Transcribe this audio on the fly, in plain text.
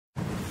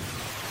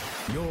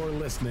You're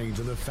listening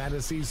to the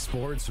Fantasy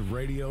Sports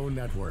Radio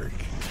Network.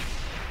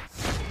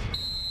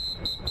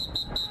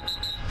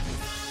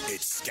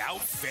 It's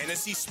Scout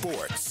Fantasy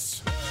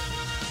Sports.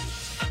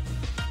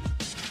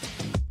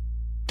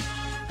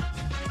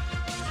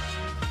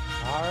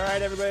 All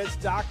right, everybody, it's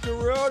Dr.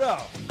 Roto.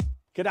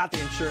 Get out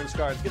the insurance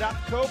cards. Get out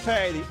the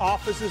copay. The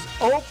office is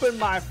open,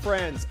 my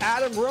friends.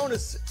 Adam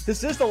Ronis,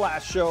 this is the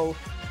last show,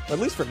 at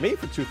least for me,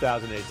 for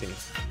 2018.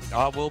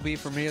 Will be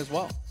for me as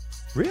well.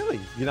 Really?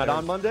 You're not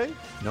on Monday?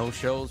 No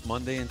shows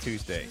Monday and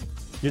Tuesday.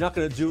 You're not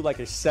going to do like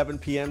a 7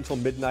 p.m. till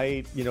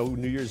midnight,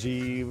 New Year's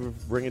Eve,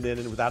 bring it in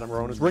with Adam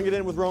Ronis? Bring it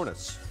in with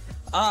Ronis.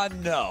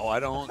 No, I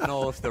don't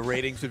know if the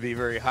ratings would be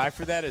very high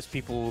for that, as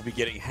people will be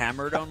getting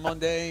hammered on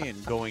Monday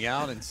and going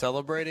out and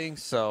celebrating.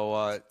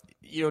 So,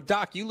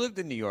 Doc, you lived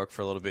in New York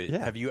for a little bit.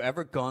 Yeah. Have you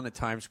ever gone to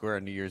Times Square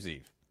on New Year's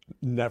Eve?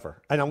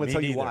 Never. And I'm going to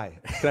tell you neither. why.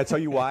 Can I tell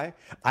you why?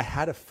 I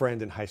had a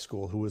friend in high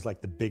school who was like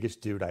the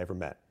biggest dude I ever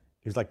met.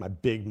 He was like my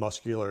big,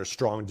 muscular,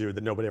 strong dude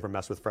that nobody ever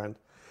messed with friend.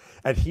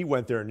 And he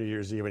went there on New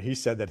Year's Eve, and he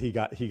said that he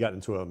got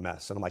into a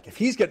mess. And I'm like, if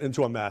he's getting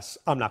into a mess,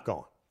 I'm not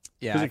going.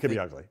 Yeah, Because it could be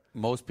ugly.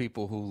 Most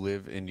people who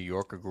live in New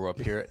York or grew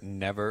up here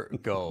never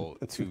go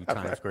to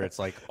Times Square. It's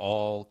like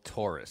all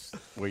tourists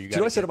where you got. Do you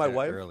know what I said to my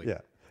wife? Early. Yeah.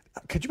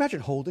 Could you imagine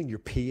holding your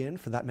pee in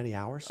for that many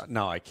hours?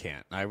 No, I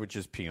can't. I would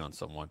just pee on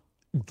someone.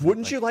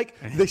 Wouldn't you like?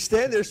 They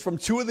stand there from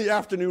 2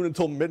 p.m.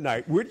 until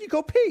midnight. Where do you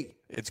go pee?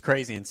 It's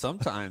crazy, and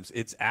sometimes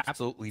it's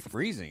absolutely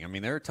freezing. I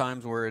mean, there are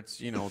times where it's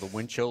the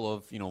wind chill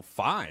of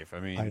 5. I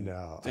mean, I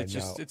know.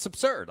 It's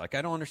absurd. Like,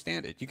 I don't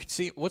understand it. You can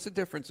see what's the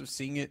difference of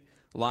seeing it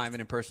live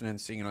and in person and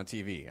seeing it on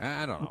TV?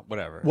 I don't know.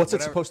 Whatever. What's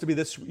it supposed to be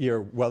this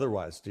year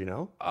weather-wise? Do you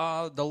know?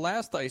 The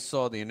last I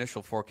saw the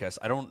initial forecast,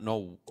 I don't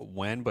know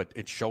when, but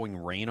it's showing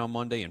rain on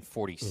Monday and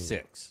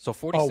 46. So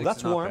 46. Oh, that's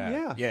is not warm.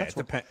 bad. Yeah, It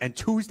depends. And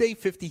Tuesday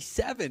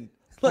 57.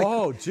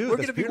 Oh, dude, we're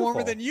that's going to be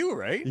warmer beautiful. than you,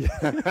 right?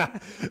 Yeah.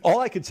 All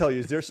I can tell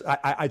you is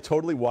I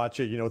totally watch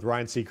it, with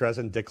Ryan Seacrest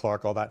and Dick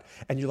Clark, all that.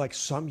 And you're like,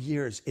 some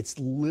years it's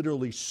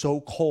literally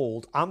so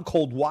cold. I'm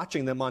cold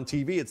watching them on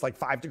TV. It's like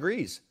 5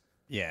 degrees.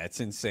 Yeah, it's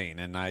insane.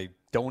 And I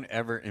don't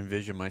ever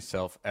envision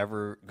myself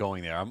ever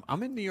going there.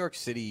 I'm in New York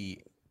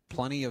City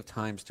plenty of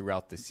times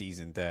throughout the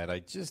season that I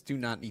just do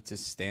not need to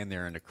stand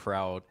there in a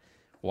crowd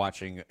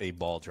watching a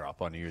ball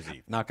drop on New Year's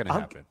Eve. Not going to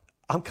happen.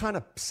 I'm kind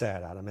of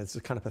sad, Adam. It's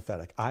kind of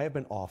pathetic. I have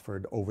been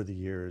offered over the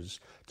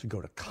years to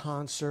go to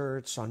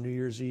concerts on New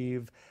Year's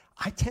Eve.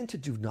 I tend to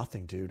do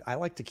nothing, dude. I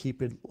like to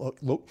keep it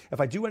low.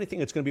 If I do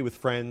anything, it's going to be with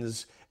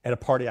friends at a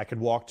party I could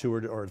walk to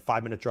or a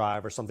 5-minute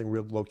drive or something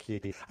real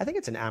low-key. I think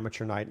it's an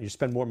amateur night, and you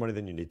spend more money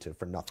than you need to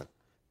for nothing.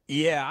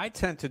 Yeah, I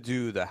tend to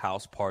do the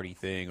house party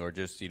thing or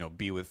just,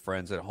 be with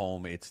friends at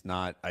home. It's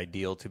not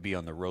ideal to be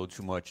on the road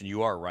too much. And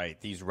you are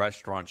right. These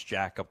restaurants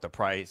jack up the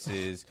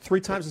prices.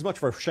 3 times as much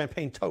for a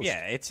champagne toast.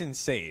 Yeah, it's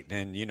insane.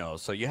 And,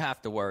 so you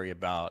have to worry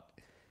about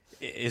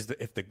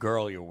if the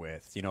girl you're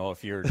with,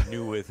 if you're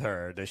new with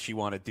her, does she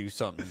want to do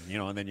something,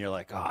 and then you're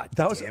like,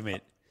 damn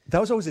it.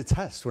 That was always a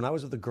test. When I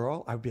was with a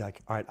girl, I would be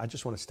like, all right, I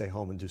just want to stay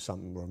home and do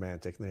something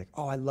romantic. And they're like,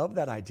 oh, I love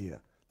that idea.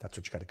 That's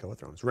what you got to go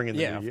through. It's ringing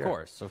the new year.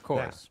 Of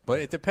course. Yeah.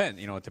 But it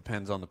depends. It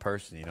depends on the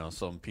person.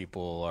 Some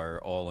people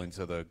are all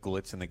into the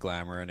glitz and the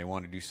glamour, and they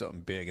want to do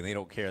something big, and they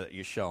don't care that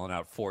you're shelling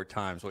out 4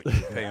 times what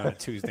you pay on a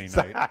Tuesday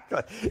night.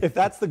 If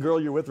that's the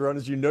girl you're with,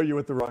 Ronis, you're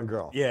with the wrong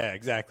girl. Yeah,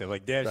 exactly.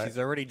 Like, Dad, right? She's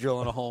already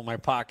drilling a hole in my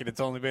pocket. It's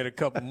only been a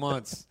couple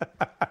months.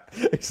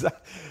 Exactly.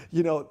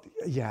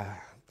 Yeah.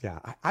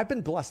 I've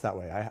been blessed that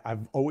way.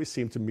 I've always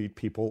seemed to meet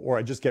people, or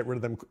I just get rid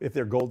of them. If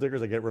they're gold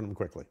diggers, I get rid of them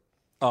quickly.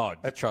 Oh,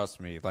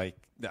 trust me. Like,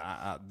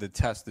 the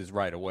test is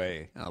right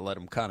away. I'll let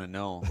them kind of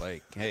know,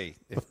 like, hey,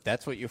 if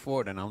that's what you're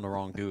for, then I'm the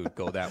wrong dude.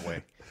 Go that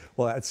way.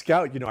 Well, at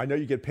Scout, I know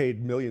you get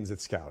paid millions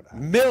at Scout.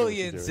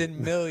 Millions and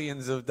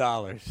millions of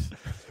dollars.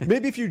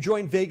 Maybe if you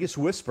join Vegas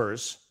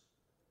Whispers,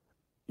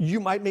 you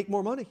might make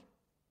more money.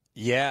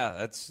 Yeah,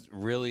 that's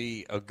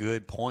really a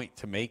good point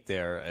to make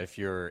there. If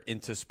you're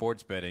into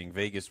sports betting,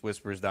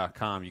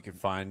 VegasWhispers.com, you can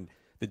find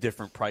the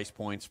different price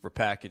points for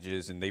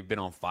packages, and they've been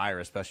on fire,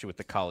 especially with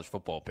the college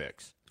football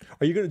picks.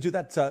 Are you going to do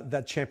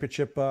that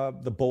championship,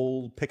 the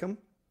bowl pick'em,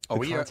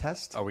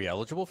 contest? Are we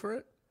eligible for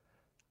it?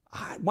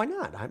 Why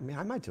not? I mean,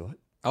 I might do it.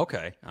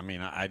 Okay. I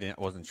mean,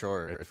 wasn't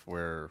sure if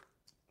we're.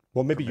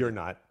 Well, maybe you're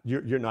not.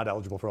 You're not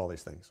eligible for all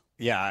these things.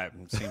 Yeah,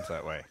 it seems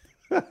that way.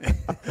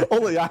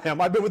 Only I am.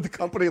 I've been with the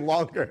company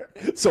longer,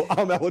 so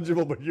I'm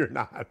eligible, but you're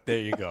not. There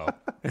you go.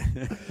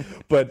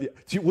 But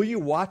will you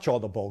watch all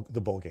the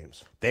bowl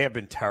games? They have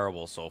been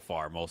terrible so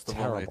far. Most of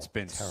them. It's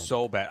been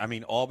so bad. I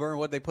mean, Auburn,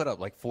 what'd they put up?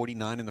 Like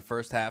 49 in the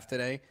first half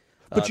today.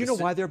 But you know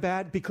why they're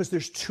bad? Because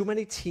there's too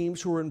many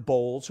teams who are in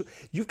bowls.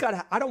 You've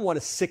got. I don't want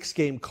a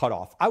 6-game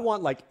cutoff. I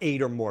want like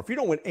 8 or more. If you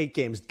don't win 8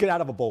 games, get out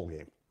of a bowl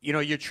game.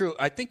 You're true.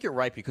 I think you're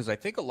right because I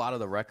think a lot of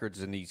the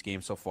records in these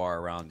games so far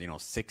are around,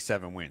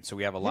 6-7 wins. So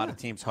we have a lot of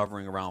teams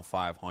hovering around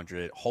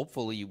 500.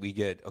 Hopefully we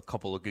get a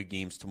couple of good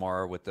games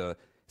tomorrow with the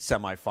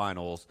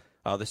semifinals.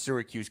 The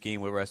Syracuse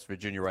game with West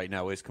Virginia right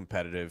now is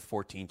competitive,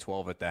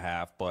 14-12 at the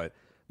half. But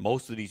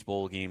most of these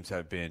bowl games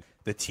have been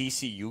the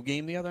TCU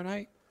game the other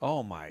night.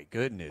 Oh, my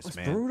goodness, It's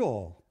man.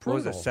 brutal. What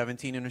was it,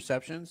 17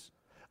 interceptions?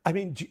 I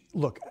mean,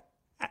 look,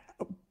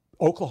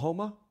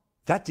 Oklahoma,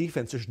 that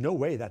defense, there's no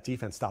way that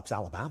defense stops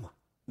Alabama.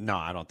 No,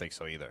 I don't think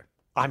so either.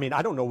 I mean,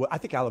 I don't know. I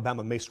think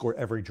Alabama may score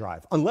every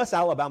drive. Unless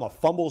Alabama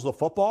fumbles the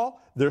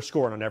football, they're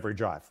scoring on every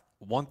drive.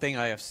 One thing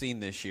I have seen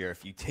this year,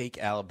 if you take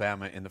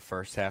Alabama in the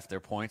first half,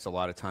 their points, a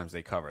lot of times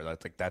they cover. I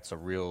think that's a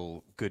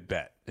real good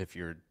bet if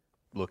you're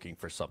looking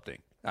for something.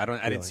 I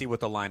didn't see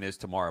what the line is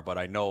tomorrow, but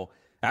I know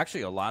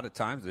actually a lot of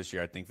times this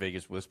year, I think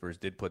Vegas Whispers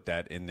did put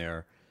that in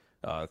their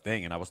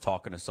thing. And I was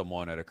talking to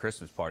someone at a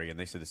Christmas party, and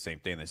they said the same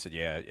thing. They said,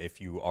 yeah, if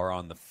you are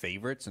on the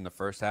favorites in the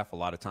first half, a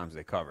lot of times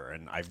they cover.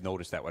 And I've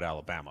noticed that with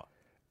Alabama.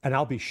 And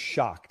I'll be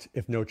shocked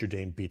if Notre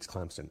Dame beats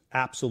Clemson.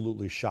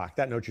 Absolutely shocked.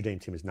 That Notre Dame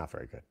team is not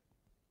very good.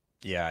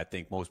 Yeah, I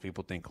think most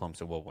people think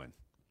Clemson will win.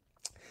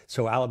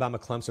 So Alabama,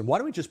 Clemson. Why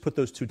don't we just put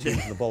those two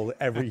teams in the bowl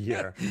every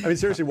year? I mean,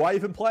 seriously, why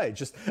even play?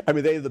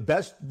 They have the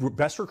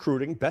best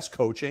recruiting, best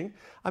coaching.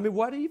 I mean,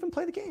 why do you even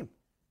play the game?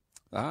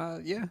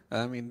 Yeah.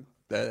 I mean,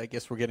 I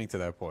guess we're getting to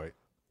that point.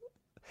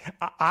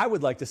 I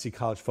would like to see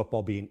college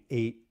football be an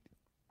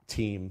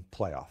 8-team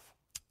playoff.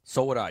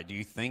 So would I. Do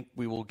you think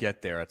we will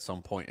get there at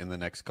some point in the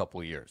next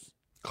couple of years?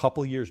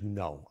 Couple of years,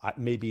 no.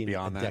 Maybe in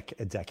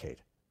a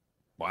decade.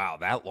 Wow,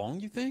 that long,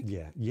 you think?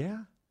 Yeah.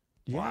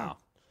 Wow.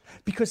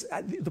 Because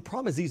the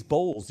problem is these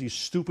bowls, these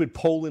stupid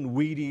Poland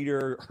Weed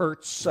Eater,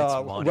 Hertz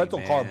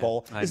rental car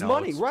bowl, is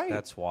money, right?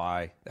 That's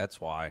why.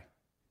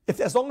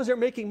 As long as they're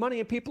making money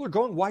and people are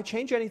going, why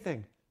change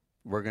anything?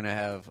 We're going to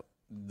have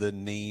the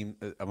name.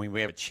 I mean,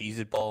 we have a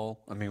Cheez-It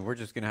Bowl. I mean, we're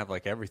just going to have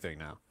like everything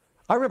now.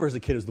 I remember as a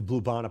kid, it was the Blue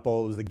Bonnet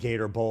Bowl, it was the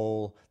Gator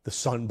Bowl, the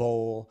Sun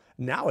Bowl.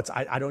 Now it's,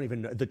 I don't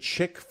even know, the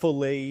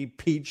Chick-fil-A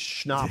Peach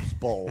Schnapps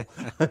Bowl.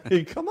 I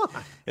mean, come on.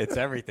 It's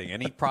everything.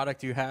 Any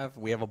product you have,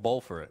 we have a bowl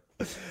for it.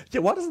 Yeah,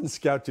 why doesn't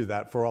Scout do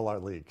that for all our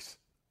leagues?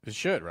 It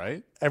should,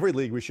 right? Every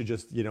league, we should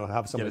just,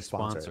 have somebody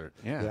sponsored.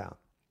 Yeah.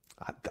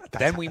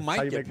 Then we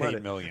might get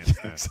paid millions.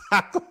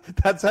 Exactly.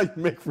 That's how you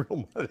make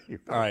real money.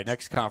 All right,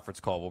 next conference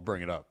call, we'll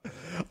bring it up.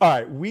 All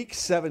right, week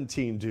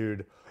 17,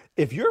 dude.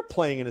 If you're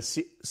playing in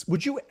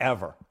would you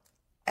ever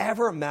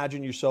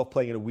imagine yourself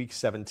playing in a week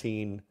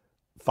 17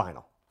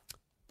 final?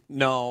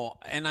 No,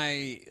 and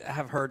I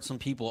have heard some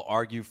people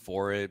argue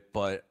for it,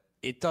 but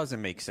it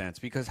doesn't make sense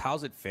because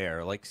how's it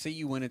fair? Like, say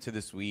you went into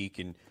this week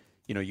and,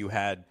 you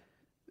had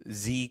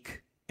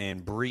Zeke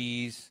and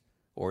Breeze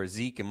or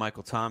Zeke and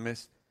Michael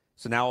Thomas.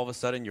 So now all of a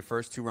sudden your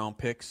first 2-round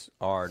picks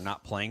are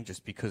not playing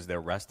just because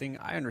they're resting.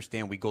 I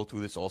understand we go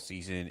through this all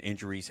season.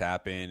 Injuries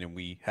happen, and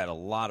we had a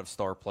lot of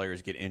star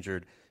players get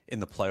injured in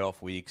the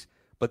playoff weeks.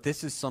 But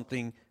this is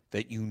something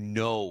that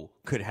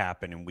could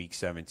happen in Week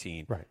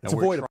 17. Right. It's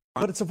avoidable.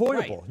 But it's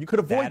avoidable. Right. You could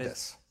avoid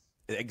this.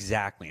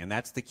 Exactly. And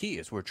that's the key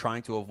is we're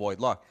trying to avoid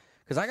luck.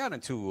 Because I got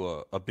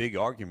into a big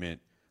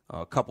argument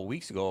a couple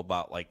weeks ago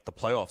about, like, the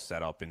playoff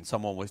setup, and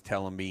someone was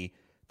telling me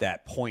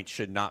that points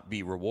should not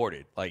be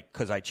rewarded. Like,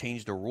 because I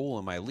changed a rule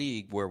in my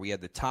league where we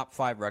had the top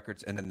 5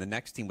 records and then the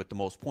next team with the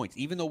most points.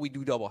 Even though we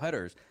do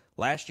doubleheaders,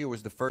 last year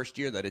was the first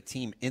year that a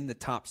team in the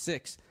top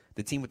 6,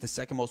 the team with the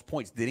second most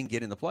points, didn't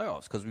get in the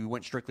playoffs because we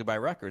went strictly by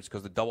records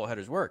because the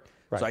doubleheaders worked.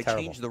 Right, so I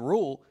changed the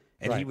rule,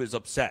 and he was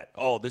upset.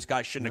 Oh, this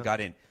guy shouldn't have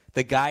got in.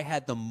 The guy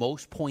had the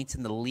most points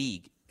in the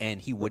league, and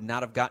he would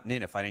not have gotten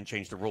in if I didn't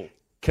change the rule.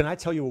 Can I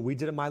tell you what we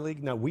did in my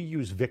league? Now, we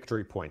use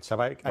victory points. Have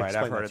I explained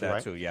I've heard of that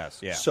right? too,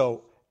 yes. Yeah.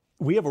 So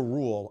we have a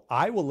rule.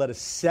 I will let a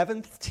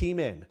 7th team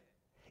in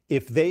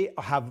if they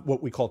have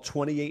what we call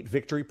 28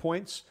 victory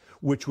points,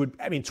 which would,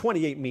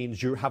 28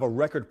 means you have a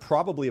record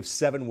probably of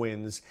 7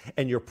 wins,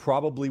 and you're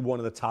probably one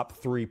of the top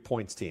 3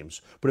 points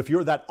teams. But if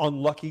you're that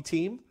unlucky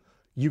team,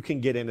 you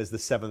can get in as the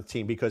 7th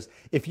team, because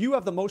if you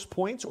have the most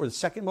points or the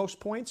second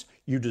most points,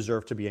 you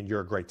deserve to be in.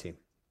 You're a great team.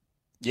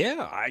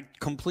 Yeah, I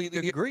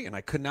completely agree, and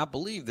I could not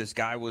believe this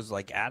guy was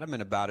like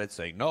adamant about it,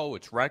 saying, no,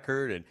 it's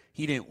record, and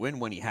he didn't win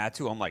when he had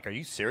to. I'm like, are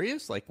you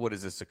serious? Like, what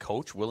is this, a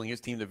coach willing his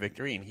team to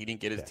victory, and he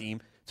didn't get his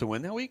team to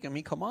win that week? I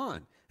mean, come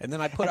on. And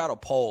then I put out a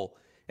poll,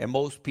 and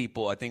most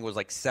people, I think it was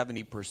like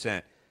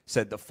 70%,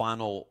 said the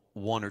final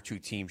 1 or 2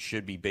 teams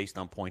should be based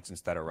on points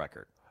instead of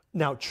record.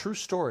 Now, true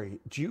story,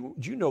 do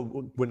you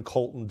know when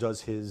Colton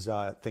does his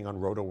thing on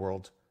Roto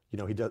World, he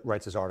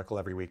writes his article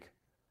every week,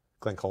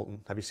 Glenn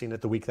Colton. Have you seen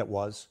it, the week that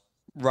was?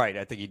 Right,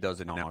 I think he does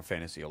it now on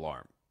Fantasy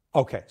Alarm.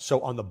 Okay, so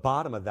on the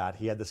bottom of that,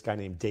 he had this guy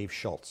named Dave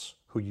Schultz,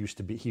 he used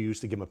to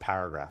give him a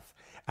paragraph.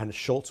 And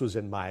Schultz was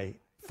in my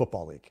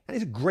football league. And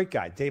he's a great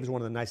guy. Dave is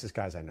one of the nicest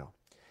guys I know.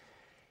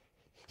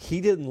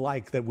 He didn't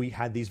like that we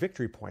had these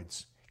victory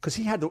points because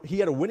he had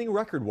a winning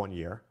record one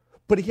year,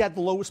 but he had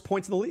the lowest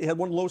points in the league. He had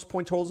one of the lowest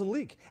point totals in the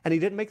league, and he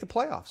didn't make the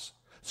playoffs.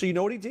 So you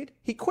know what he did?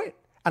 He quit.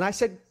 And I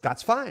said,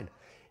 that's fine.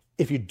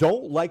 If you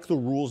don't like the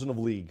rules in the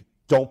league,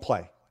 don't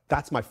play.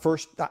 That's my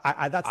first.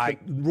 That's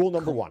rule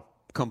number 1.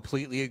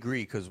 Completely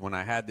agree, because when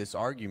I had this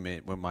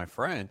argument with my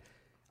friend,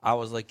 I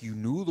was like, you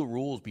knew the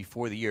rules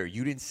before the year.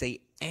 You didn't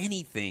say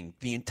anything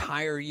the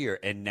entire year,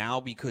 and now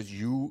because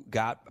you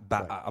got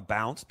a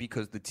bounce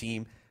because the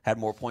team had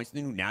more points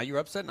than you, now you're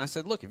upset. And I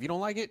said, look, if you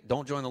don't like it,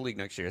 don't join the league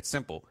next year. It's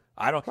simple.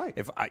 I don't. Right.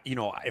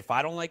 If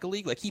I don't like a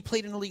league, like he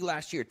played in a league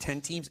last year,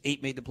 10 teams,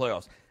 8 made the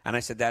playoffs, and I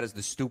said that is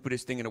the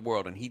stupidest thing in the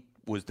world. And he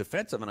was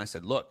defensive, and I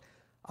said, look,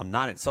 I'm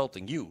not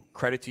insulting you.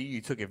 Credit to you,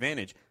 you took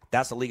advantage.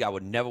 That's a league I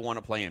would never want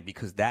to play in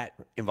because that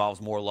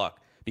involves more luck.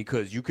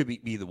 Because you could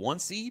be the 1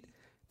 seed,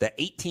 the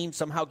 8 team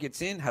somehow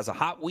gets in, has a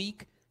hot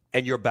week,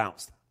 and you're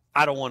bounced.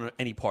 I don't want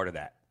any part of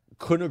that.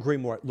 Couldn't agree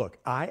more. Look,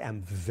 I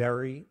am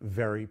very,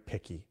 very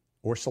picky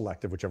or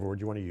selective, whichever word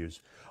you want to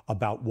use,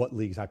 about what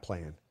leagues I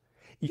play in.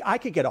 I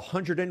could get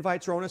 100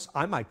 invites, Ronis.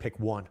 I might pick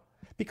one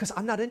because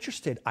I'm not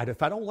interested.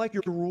 If I don't like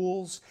your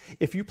rules,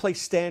 if you play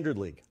standard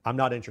league, I'm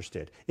not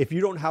interested. If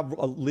you don't have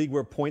a league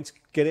where points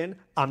get in,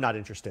 I'm not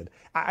interested.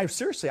 I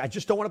seriously, I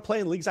just don't want to play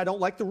in leagues I don't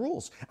like the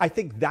rules. I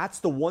think that's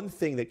the one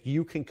thing that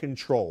you can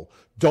control.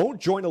 Don't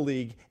join a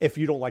league if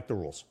you don't like the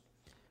rules.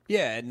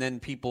 Yeah, and then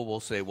people will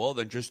say, well,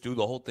 then just do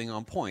the whole thing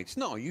on points.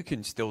 No, you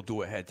can still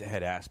do a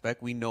head-to-head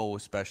aspect. We know,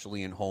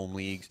 especially in home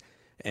leagues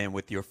and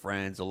with your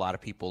friends, a lot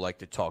of people like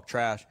to talk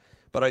trash.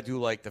 But I do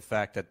like the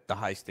fact that the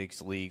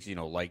high-stakes leagues,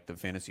 like the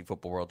Fantasy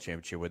Football World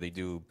Championship, where they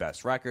do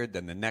best record,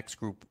 then the next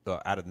group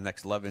out of the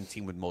next 11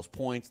 team with most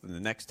points, then the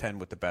next 10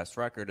 with the best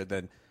record, and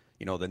then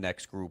the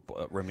next group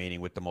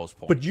remaining with the most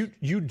points. But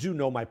you do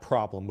know my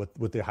problem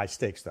with the high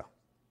stakes, though.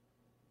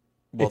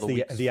 Well,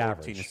 it's the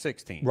average. 14 to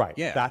 16. Right,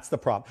 yeah. That's the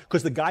problem.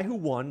 Because the guy who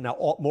won,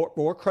 now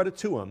more credit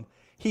to him,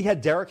 he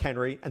had Derrick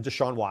Henry and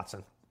Deshaun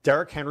Watson.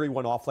 Derrick Henry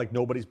went off like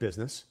nobody's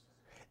business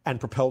and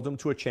propelled him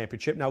to a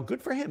championship. Now,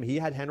 good for him. He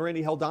had Henry and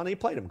he held on and he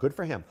played him. Good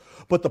for him.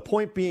 But the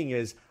point being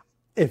is,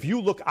 if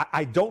you look,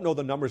 I don't know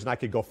the numbers and I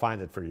could go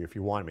find it for you if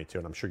you wanted me to,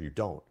 and I'm sure you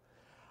don't.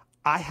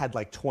 I had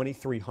like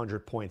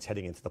 2,300 points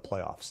heading into the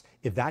playoffs.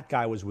 If that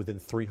guy was within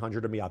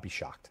 300 of me, I'd be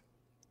shocked.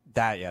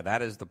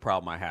 That is the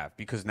problem I have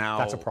because now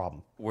that's a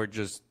problem. We're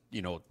just,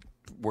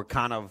 we're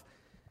kind of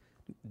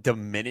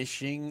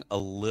diminishing a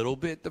little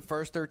bit the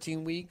first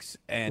 13 weeks,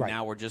 and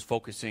now we're just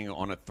focusing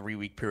on a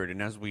 3-week period.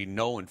 And as we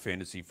know in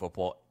fantasy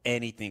football,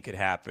 anything could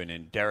happen.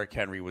 And Derrick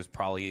Henry was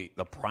probably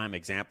the prime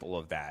example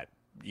of that.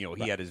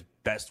 He had his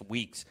best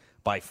weeks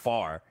by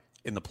far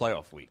in the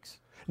playoff weeks.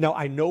 Now,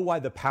 I know why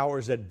the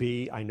powers that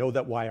be, I know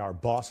that why our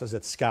bosses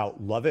at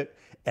Scout love it.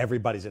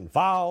 Everybody's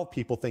involved.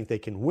 People think they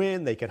can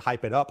win. They can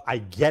hype it up. I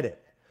get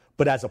it.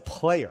 But as a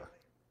player,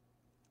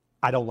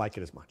 I don't like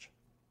it as much.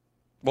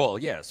 Well,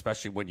 yeah,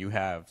 especially when you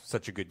have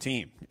such a good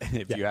team.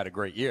 If you had a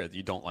great year,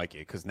 you don't like it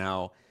because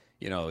now,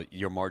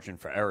 your margin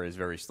for error is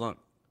very slim.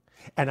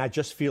 And I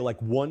just feel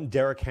like one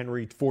Derrick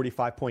Henry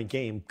 45-point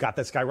game got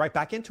this guy right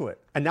back into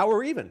it. And now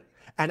we're even.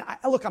 And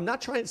look, I'm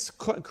not trying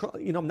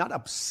to, I'm not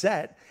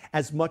upset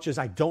as much as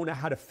I don't know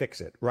how to fix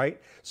it, right?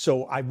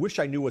 So I wish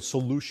I knew a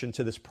solution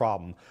to this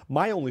problem.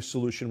 My only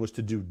solution was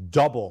to do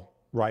double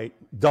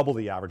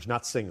the average,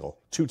 not single,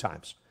 2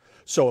 times.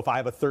 So if I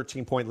have a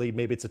 13-point lead,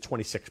 maybe it's a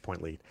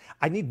 26-point lead.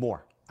 I need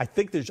more. I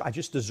think I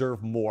just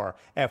deserve more.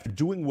 After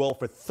doing well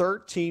for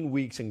 13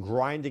 weeks and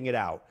grinding it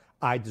out,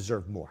 I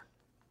deserve more.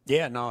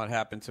 Yeah, no, it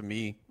happened to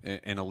me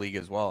in a league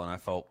as well, and I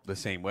felt the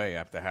same way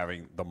after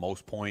having the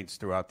most points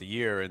throughout the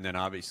year, and then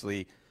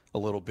obviously a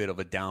little bit of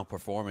a down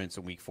performance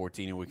in Week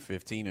 14 and Week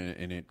 15,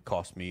 and it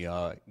cost me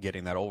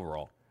getting that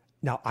overall.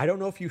 Now, I don't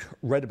know if you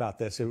read about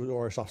this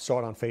or saw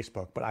it on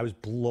Facebook, but I was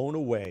blown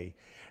away.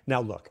 Now,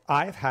 look,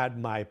 I've had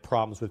my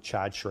problems with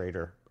Chad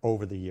Schrader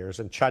over the years,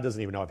 and Chad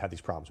doesn't even know I've had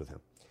these problems with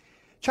him.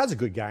 Chad's a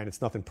good guy, and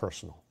it's nothing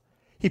personal.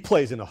 He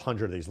plays in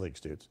 100 of these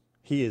leagues, dudes.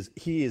 He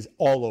is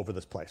all over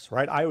this place,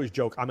 right? I always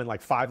joke, I'm in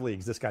like 5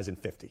 leagues. This guy's in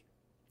 50,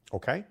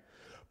 okay?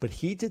 But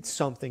he did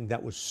something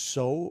that was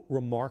so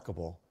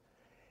remarkable.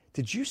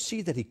 Did you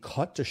see that he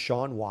cut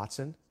Deshaun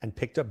Watson and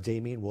picked up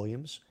Damian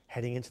Williams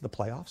heading into the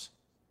playoffs?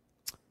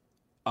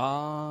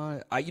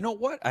 You know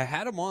what? I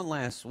had him on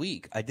last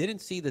week. I didn't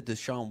see the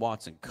Deshaun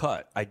Watson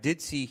cut. I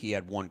did see he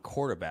had one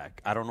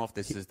quarterback. I don't know if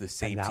this is the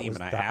same team,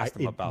 and I asked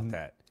him about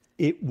that.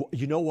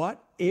 You know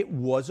what? It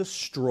was a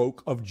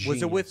stroke of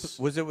genius.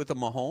 Was it with the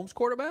Mahomes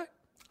quarterback?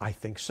 I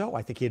think so.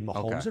 I think he had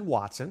Mahomes and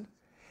Watson,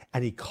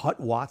 and he cut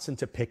Watson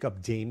to pick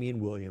up Damian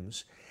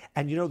Williams.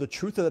 And the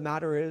truth of the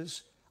matter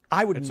is,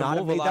 I would not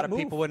have made that move.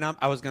 People would not.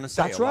 I was going to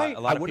say that's right. A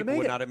lot of people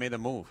would not have made the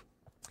move.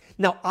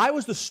 Now, I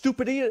was the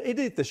stupid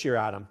idiot this year,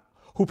 Adam,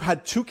 who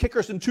had 2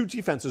 kickers and 2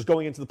 defenses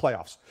going into the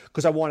playoffs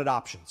because I wanted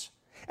options.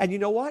 And you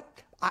know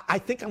what? I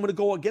think I'm going to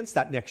go against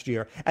that next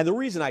year. And the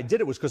reason I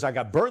did it was because I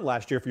got burned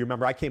last year. If you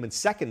remember, I came in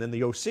second in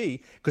the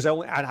OC because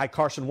I had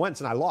Carson Wentz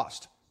and I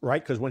lost,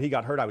 right? Because when he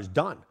got hurt, I was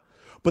done.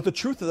 But the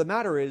truth of the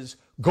matter is,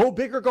 go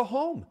big or go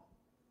home.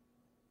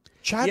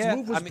 Chad's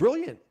move was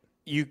brilliant.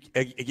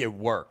 It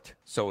worked,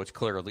 so it's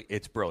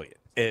brilliant.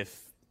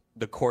 If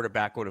the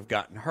quarterback would have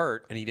gotten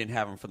hurt and he didn't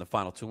have him for the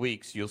final 2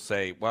 weeks, you'll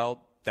say,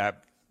 well,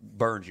 that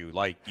burned you,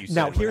 like you said.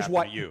 Now, here's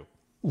what you.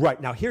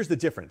 Right. Now, here's the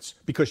difference.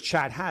 Because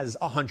Chad has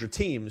 100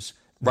 teams,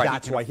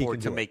 that's why he can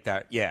do make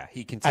that. Yeah,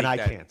 he can take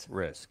that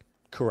risk.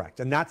 Correct.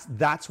 And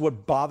that's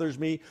what bothers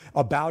me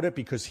about it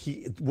because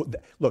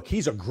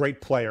he's a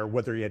great player,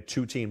 whether he had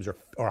 2 teams or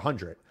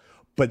 100,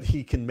 but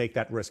he can make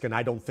that risk, and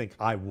I don't think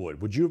I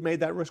would. Would you have made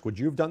that risk? Would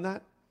you have done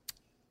that?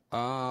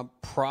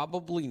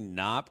 Probably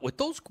not. With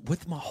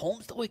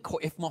Mahomes,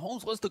 if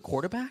Mahomes was the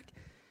quarterback,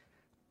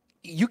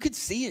 you could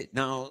see it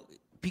now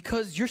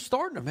because you're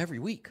starting him every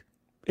week.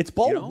 It's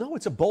bold. No,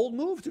 it's a bold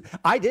move.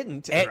 I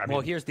didn't.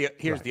 Well, here's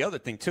the other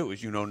thing too: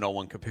 is no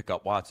one could pick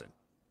up Watson.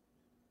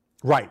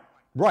 Right.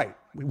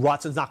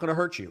 Watson's not going to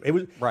hurt you. It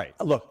was right.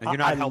 Look, and you're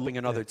not helping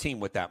another team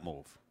with that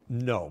move.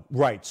 No,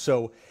 right.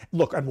 So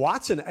look, and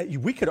Watson.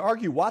 We could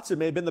argue Watson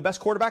may have been the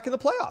best quarterback in the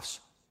playoffs.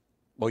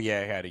 Well,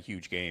 yeah, he had a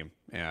huge game.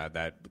 Yeah,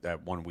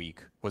 that 1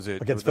 week was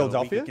it against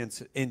Philadelphia,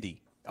 against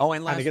Indy. Oh,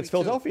 and against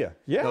Philadelphia.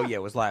 Too. Yeah. Oh, yeah,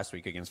 it was last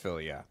week against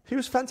Philly. Yeah, he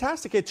was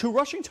fantastic. He had 2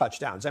 rushing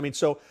touchdowns. I mean,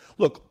 so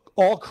look.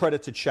 All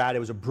credit to Chad. It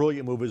was a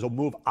brilliant move. It was a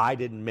move I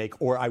didn't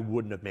make or I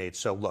wouldn't have made.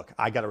 So, look,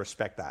 I got to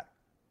respect that.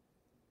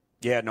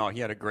 Yeah, no,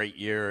 he had a great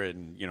year,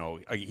 and,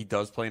 he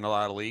does play in a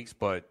lot of leagues,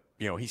 but,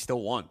 he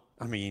still won.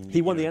 I mean,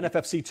 he won the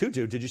NFFC too,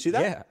 dude. Did you see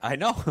that? Yeah, I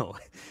know.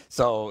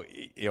 So,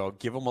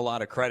 give him a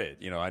lot of credit.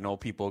 I know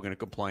people are going to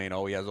complain,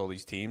 he has all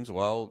these teams.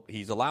 Well,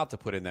 he's allowed to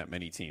put in that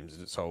many teams.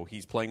 So,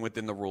 he's playing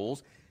within the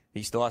rules.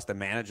 He still has to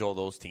manage all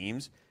those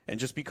teams. And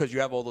just because you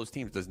have all those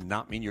teams does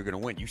not mean you're going to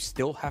win. You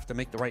still have to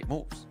make the right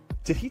moves.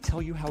 Did he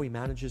tell you how he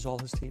manages all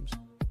his teams?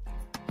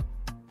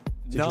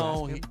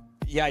 No.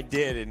 Yeah, I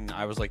did. And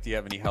I was like, do you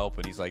have any help?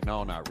 And he's like,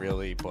 no, not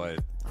really. But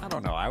I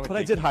don't know.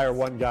 I did hire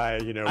one guy,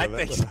 I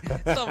think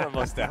someone of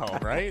us to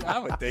help, right? I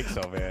would think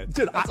so, man.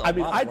 Dude,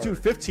 I do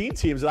 15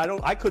 teams,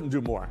 and I couldn't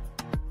do more.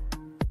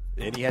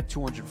 And he had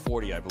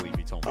 240, I believe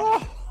he told me.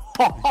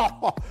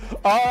 All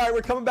right,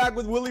 we're coming back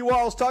with Willie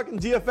Walls talking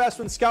DFS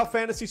when Scout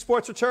Fantasy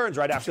Sports returns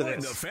right after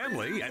Join this. the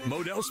family at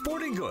Modell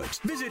Sporting Goods.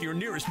 Visit your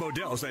nearest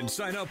Modell's and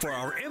sign up for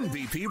our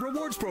MVP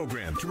Rewards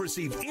program to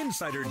receive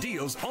insider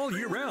deals all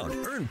year round.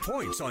 Earn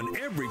points on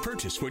every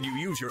purchase when you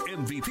use your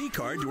MVP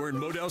card to earn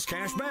Modell's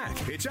cash back.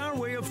 It's our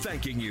way of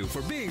thanking you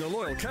for being a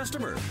loyal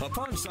customer.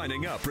 Upon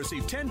signing up,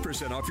 receive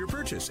 10% off your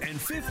purchase and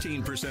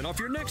 15% off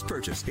your next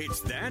purchase.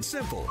 It's that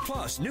simple.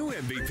 Plus, new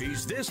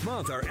MVPs this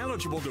month are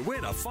eligible to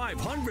win a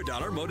 $500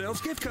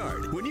 Modell's gift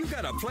card. When you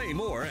gotta play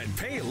more and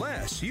pay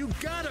less, you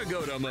gotta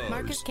go to Moe's.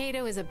 Marcus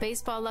Cato is a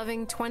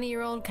baseball-loving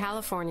 20-year-old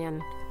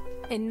Californian.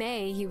 In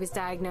May, he was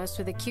diagnosed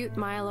with acute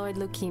myeloid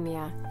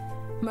leukemia.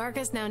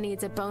 Marcus now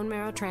needs a bone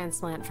marrow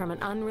transplant from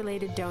an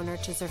unrelated donor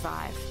to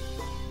survive.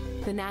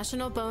 The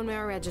National Bone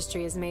Marrow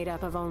Registry is made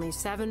up of only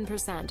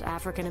 7%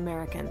 African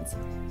Americans,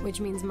 which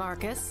means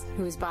Marcus,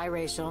 who is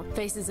biracial,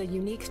 faces a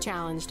unique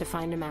challenge to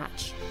find a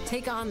match.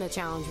 Take on the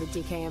challenge with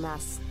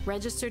DKMS.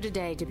 Register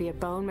today to be a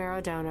bone marrow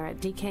donor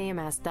at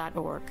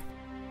dkms.org.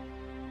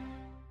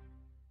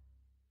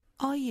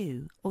 Are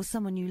you, or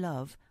someone you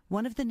love,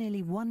 one of the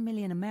nearly 1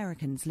 million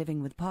Americans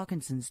living with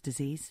Parkinson's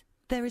disease?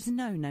 There is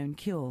no known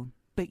cure,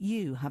 but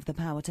you have the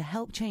power to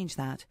help change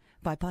that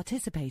by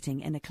participating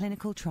in a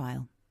clinical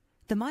trial.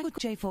 The Michael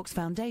J. Fox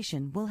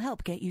Foundation will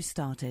help get you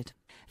started.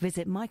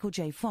 Visit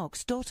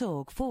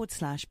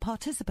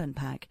michaeljfox.org/participant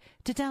pack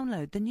to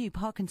download the new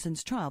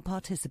Parkinson's Trial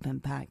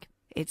Participant Pack.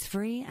 It's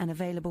free and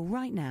available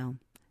right now.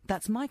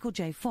 That's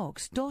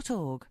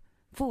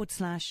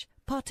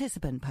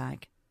michaeljfox.org/participant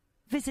pack.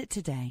 Visit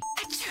today.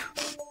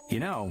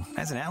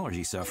 As an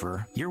allergy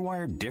sufferer, you're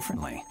wired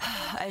differently.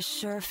 I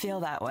sure feel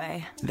that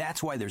way.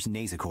 That's why there's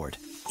Nasacort.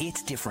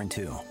 It's different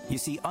too. You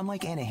see,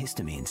 unlike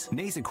antihistamines,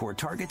 Nasacort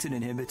targets and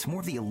inhibits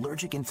more of the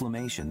allergic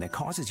inflammation that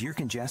causes ear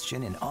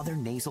congestion and other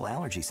nasal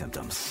allergy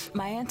symptoms.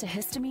 My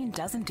antihistamine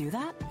doesn't do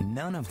that?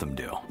 None of them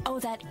do. Oh,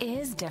 that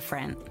is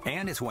different.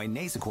 And it's why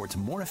Nasacort's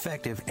more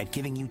effective at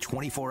giving you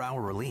 24-hour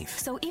relief.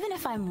 So even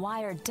if I'm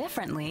wired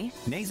differently,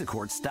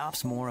 Nasacort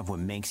stops more of what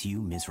makes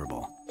you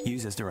miserable.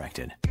 Use as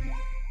directed.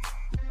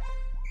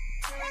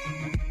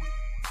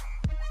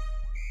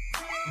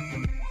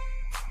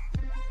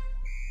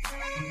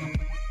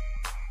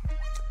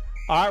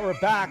 All right, we're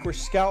back. We're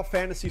Scout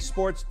Fantasy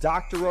Sports.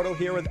 Dr. Roto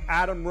here with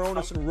Adam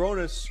Ronis. And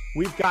Ronis,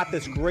 we've got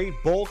this great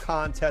bowl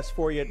contest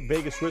for you at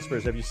Vegas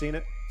Whispers. Have you seen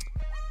it?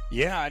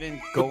 Yeah, I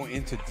didn't go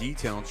into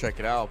detail and check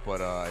it out,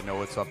 but I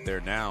know it's up there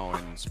now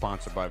and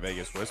sponsored by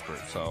Vegas Whispers,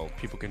 so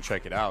people can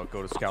check it out.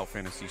 Go to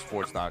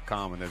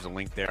scoutfantasysports.com, and there's a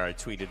link there. I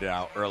tweeted it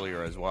out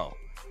earlier as well.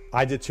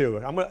 I did too.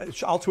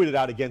 I'll tweet it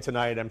out again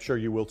tonight. I'm sure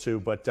you will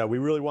too. But we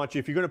really want you,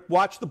 if you're going to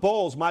watch the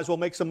bowls, might as well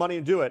make some money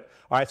and do it.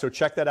 All right, so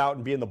check that out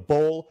and be in the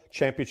bowl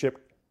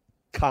championship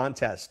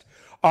contest.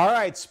 All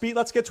right,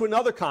 let's get to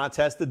another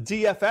contest, the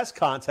DFS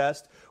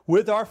contest,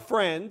 with our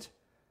friend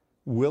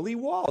Willie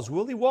Walls.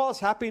 Willie Walls,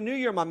 Happy New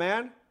Year, my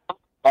man.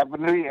 Happy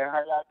New Year.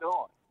 How y'all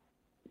doing?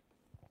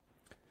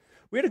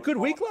 We had a good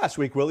week last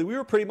week, Willie. We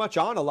were pretty much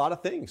on a lot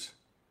of things.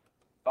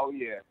 Oh,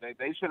 yeah.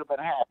 They should have been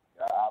happy.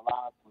 Our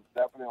line was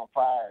definitely on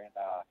fire,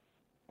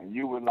 and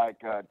you were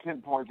like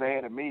 10 points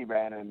ahead of me,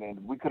 man, and then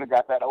we could have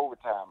got that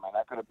overtime, man.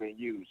 That could have been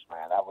used,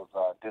 man. That was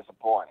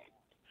disappointing.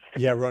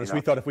 Yeah, Ronis, we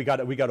thought if we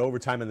got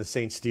overtime in the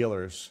Saints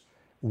Steelers,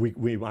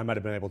 I might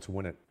have been able to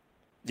win it.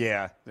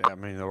 Yeah, I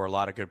mean, there were a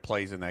lot of good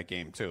plays in that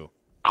game, too.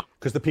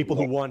 Because the people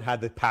who won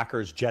had the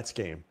Packers-Jets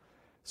game.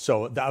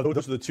 So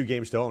those are the two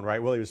games to own, right?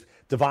 Well, it was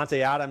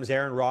Devontae Adams,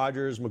 Aaron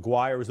Rodgers,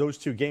 McGuire. It was those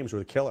two games were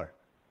the killer.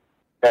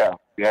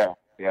 Yeah.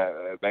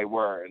 Yeah, they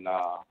were, and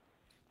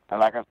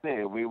like I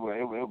said, we were.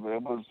 It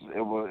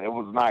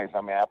was nice. I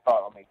mean,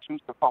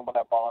 Schuster fumbled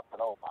that ball. I said,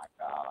 "Oh my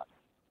God!"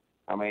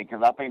 I mean,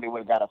 because I think they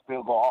would have got a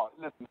field goal.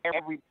 Listen,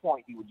 every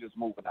point he was just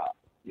moving up,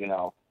 you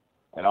know,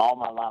 and all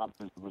my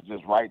lineups was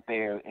just right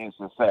there in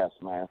success,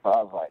 man. So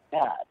I was like,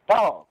 God,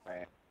 dog,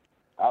 man.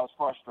 That was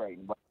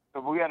frustrating, but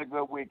we had a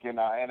good week, and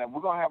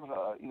we're gonna have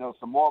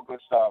some more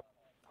good stuff.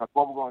 Because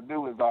what we're gonna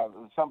do is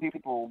some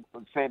people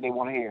said they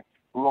want to hear.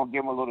 We're going to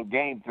give them a little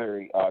game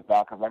theory,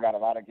 Doc, because I got a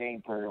lot of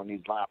game theory on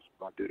these lineups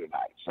we're going to do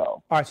tonight. So,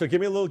 all right, so give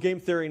me a little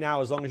game theory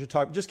now as long as you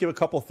talk. Just give a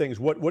couple of things.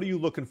 What are you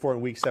looking for in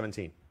Week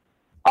 17?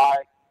 All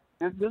right,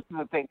 this is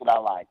the thing that I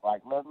like.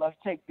 Like, let's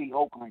take the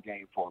Oakland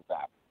game, for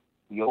example,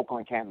 the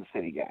Oakland-Kansas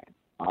City game,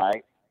 all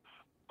right?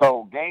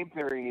 So game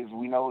theory is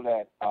we know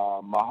that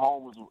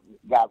Mahomes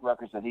got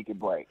records that he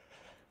could break.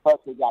 Plus,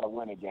 they got to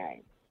win a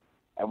game.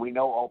 And we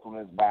know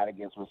Oakland is bad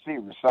against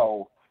receivers.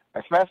 So,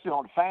 especially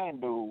on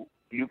FanDuel,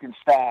 you can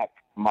stack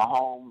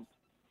Mahomes.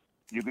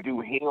 You could do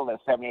Hill at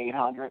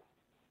 7,800.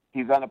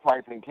 He's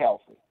underpriced in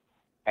Kelsey.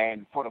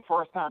 And for the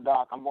first time,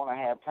 Doc, I'm going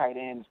to have tight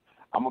ends.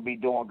 I'm going to be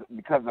doing,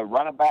 because the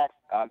running backs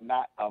are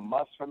not a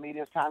must for me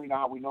this time. You know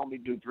how we normally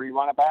do 3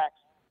 running backs?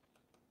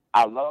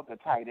 I love the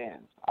tight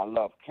ends. I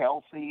love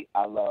Kelsey.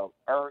 I love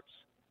Ertz.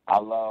 I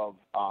love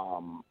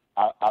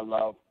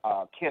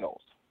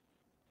Kittles.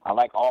 I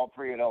like all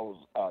 3 of those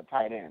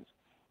tight ends.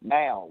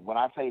 Now, when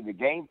I say the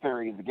game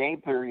theory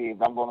is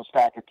I'm going to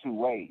stack it 2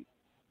 ways.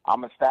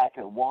 I'm going to stack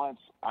it once.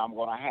 I'm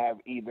going to have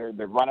either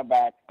the running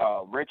back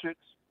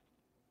Richards,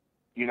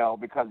 you know,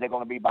 because they're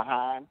going to be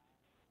behind.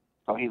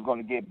 So he's going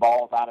to get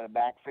balls out of the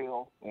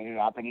backfield. And, you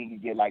know, I think he can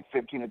get like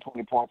 15 to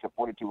 20 points at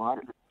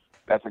 4,200.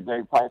 That's a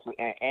great price.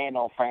 And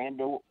on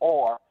FanDuel.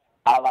 Or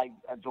I like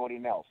Jordy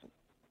Nelson,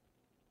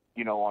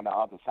 you know, on the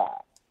other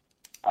side.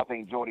 I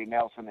think Jordy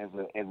Nelson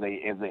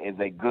is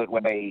a good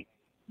way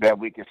that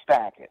we can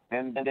stack it.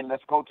 Then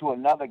let's go to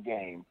another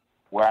game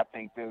where I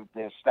think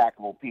there's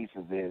stackable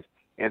pieces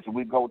is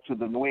we go to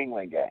the New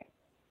England game,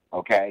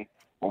 okay?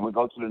 When we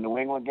go to the New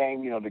England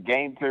game, you know, the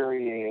game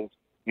theory is,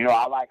 you know,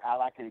 I like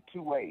it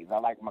 2 ways. I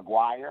like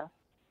McGuire.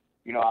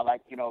 You know, I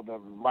like, you know, the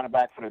running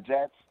back for the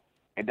Jets.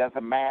 It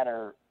doesn't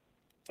matter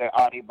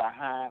are they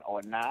behind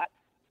or not,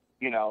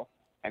 you know,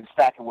 and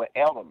stack it with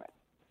Edelman,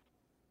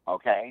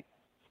 okay?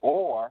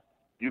 Or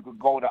you could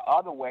go the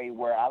other way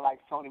where I like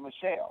Sony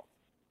Michel.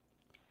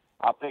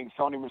 I think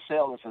Sony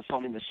Michel is a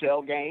Sony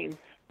Michel game.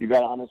 You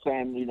got to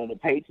understand, you know, the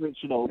Patriots,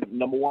 you know,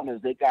 number one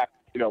is they got,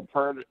 you know,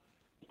 per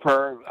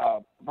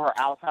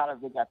outsiders,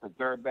 they got the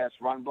 3rd best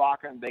run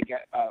blocking. They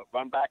got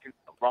run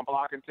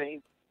blocking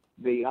team.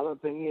 The other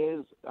thing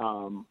is,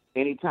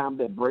 anytime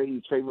that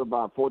Brady's favored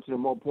by 14 or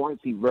more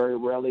points, he very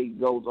rarely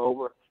goes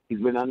over. He's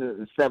been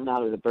under 7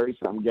 out of the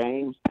 30-some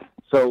games.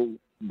 So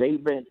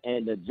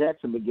and the Jets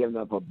have been giving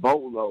up a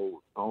boatload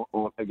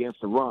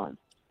against the run.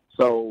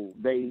 So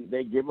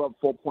they give up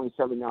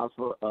 4.7 yards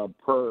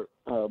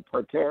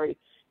per carry,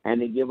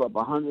 and they give up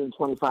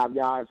 125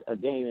 yards a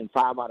game in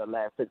 5 out of the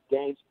last 6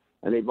 games.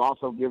 And they've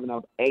also given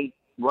up 8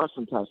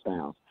 rushing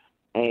touchdowns.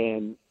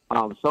 And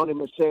Sony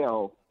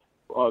Michel,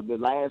 the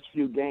last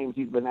few games,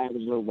 he's been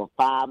averaging over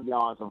 5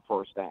 yards on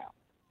first down.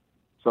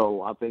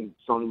 So I think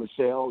Sony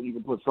Michel, you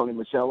can put Sony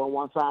Michel on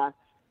one side.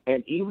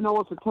 And even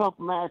though it's a tough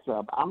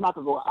matchup, I'm not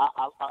going to go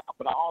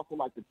but I also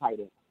like the tight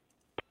end.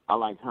 I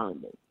like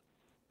Herndon.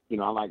 You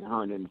know, I like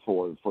Herndon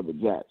for the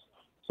Jets.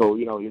 So,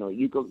 you know,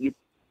 you can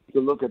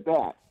look at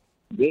that.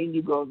 Then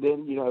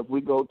if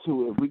we go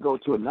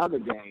to another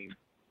game,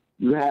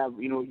 you have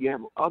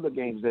other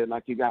games there,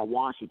 like you got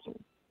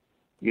Washington.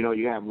 You know,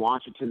 you have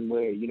Washington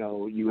where, you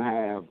know, you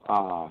have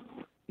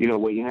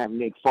where you have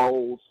Nick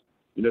Foles,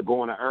 you know,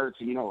 going to Ertz,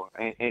 you know,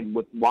 and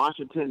with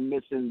Washington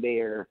missing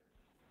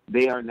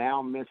they are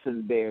now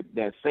missing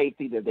their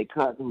safety that they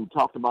cut, who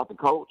talked about the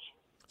coach.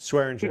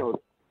 Swearinger. You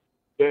know,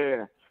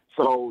 yeah.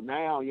 So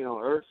now, you know,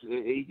 Ertz,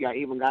 he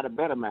even got a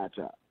better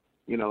matchup.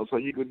 You know, so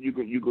you could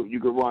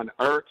run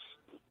Ertz.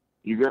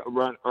 You could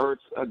run Ertz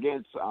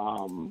against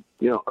Ertz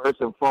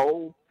and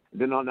Foles.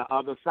 Then on the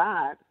other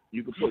side,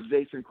 you could put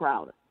Jason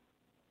Crowder.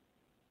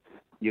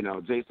 You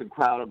know, Jason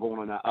Crowder going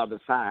on the other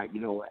side.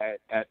 You know,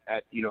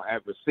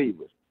 at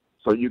receivers.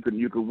 So you could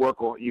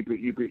work on you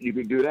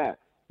could do that.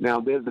 Now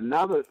there's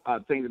another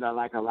thing that I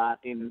like a lot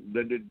in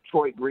the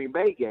Detroit Green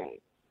Bay game.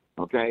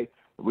 Okay,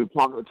 we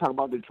talk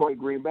about Detroit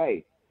Green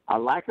Bay. I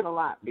like it a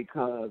lot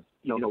because,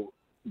 you know,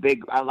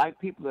 I like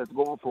people that's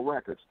going for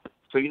records.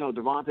 So, you know,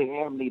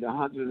 Devontae Adams need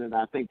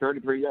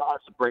 133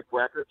 yards to break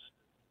records.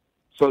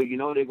 So, you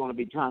know, they're going to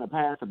be trying to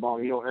pass the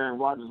ball. You know, Aaron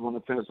Rodgers is going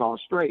to finish all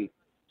straight.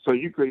 So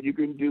you could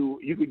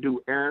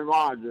do Aaron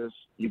Rodgers,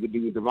 you could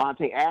do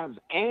Devontae Adams,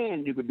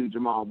 and you could do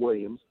Jamal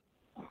Williams.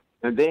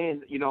 And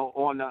then,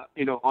 on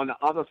the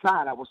other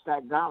side, I will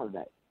stack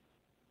Galladay.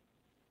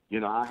 You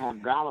know, I have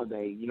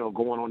Galladay,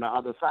 going on the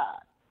other side.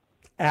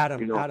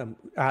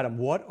 Adam,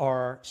 what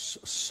are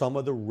some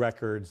of the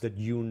records that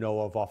you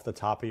know of off the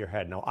top of your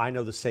head? Now, I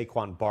know the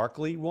Saquon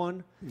Barkley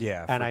one.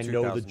 Yeah, and I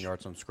know the 2,000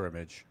 yards on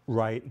scrimmage.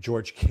 Right,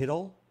 George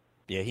Kittle.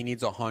 Yeah, he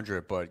needs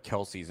 100, but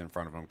Kelsey's in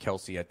front of him.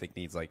 Kelsey, I think,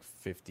 needs like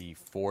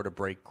 54 to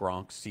break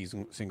Gronk's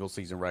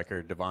single-season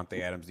record. Devontae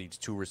Adams needs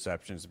 2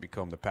 receptions to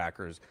become the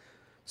Packers'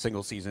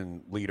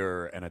 single-season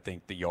leader, and I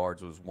think the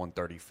yards was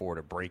 134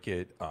 to break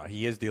it.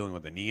 He is dealing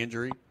with a knee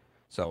injury,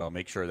 so I'll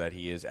make sure that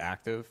he is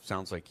active.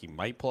 Sounds like he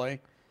might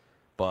play.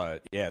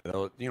 But, yeah,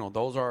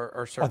 those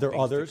are certain Are there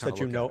things others to kinda that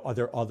you look know? at. Are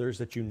there others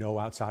that you know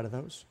outside of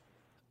those?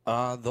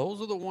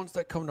 Those are the ones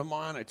that come to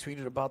mind. I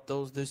tweeted about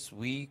those this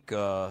week.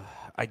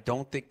 I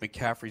don't think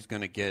McCaffrey's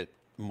going to get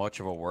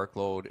much of a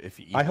workload if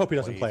he. I hope he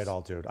doesn't plays. play at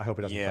all, dude. I hope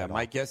he doesn't play at all. Yeah,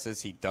 my guess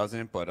is he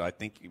doesn't, but I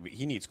think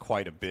he needs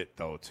quite a bit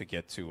though to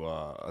get to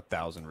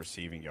 1,000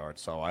 receiving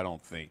yards. So I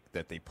don't think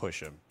that they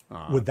push him.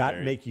 Would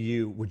that make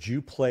you? Would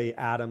you play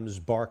Adams,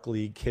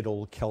 Barkley,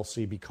 Kittle,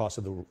 Kelsey because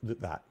of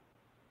that?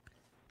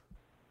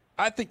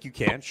 I think you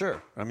can,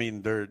 sure. I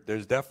mean,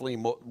 there's definitely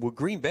with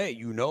Green Bay,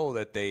 you know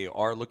that they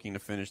are looking to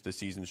finish the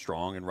season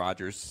strong, and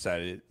Rodgers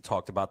said it,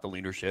 talked about the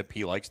leadership.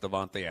 He likes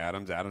Devontae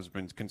Adams. Adams has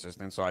been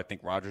consistent, so I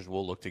think Rodgers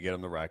will look to get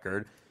him the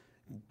record.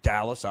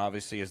 Dallas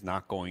obviously is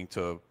not going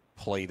to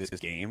play this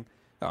game.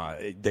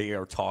 They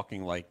are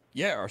talking like,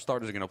 yeah, our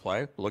starters are going to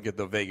play. Look at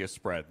the Vegas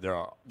spread.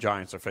 The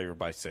Giants are favored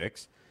by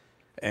 6.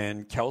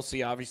 And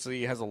Kelsey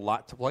obviously has a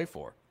lot to play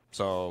for.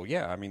 So,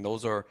 yeah, I mean,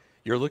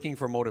 you're looking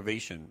for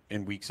motivation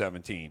in Week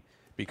 17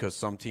 because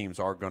some teams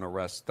are going to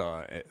rest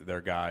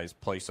their guys,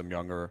 play some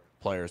younger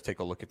players, take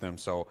a look at them.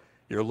 So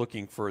you're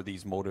looking for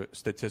these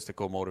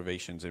statistical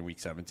motivations in Week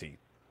 17.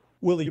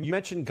 Willie, you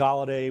mentioned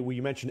Golladay.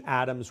 You mentioned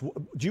Adams.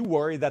 Do you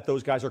worry that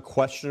those guys are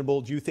questionable?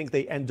 Do you think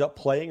they end up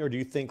playing, or do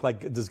you think,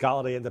 does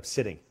Golladay end up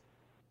sitting?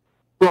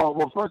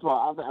 Well, first of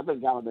all, I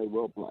think Golladay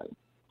will play.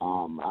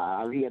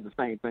 He had the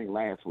same thing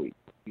last week,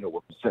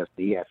 with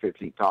Necessity. He had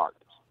 15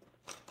 targets,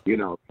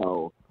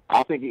 so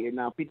I think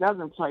if he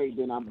doesn't play,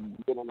 then I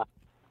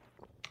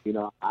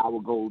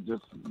will go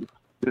just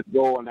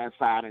go on that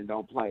side and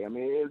don't play. I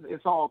mean,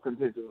 it's all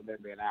contingent on them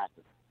being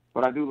active.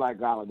 But I do like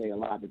Golladay a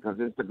lot because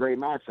it's a great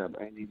matchup,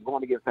 and he's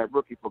going against that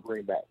rookie for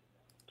Green Bay.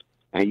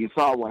 And you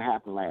saw what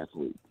happened last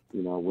week,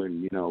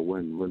 when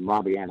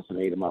Robbie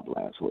Anderson ate him up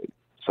last week.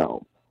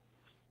 So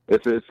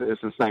it's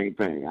the same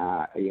thing.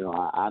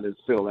 I just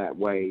feel that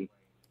way.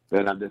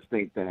 That I just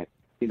think that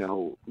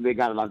they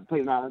got a lot to play.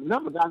 Now,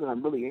 another guy that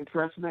I'm really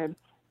interested in,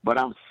 but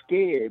I'm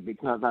scared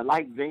because I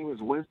like Jameis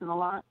Winston a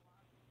lot,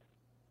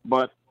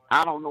 but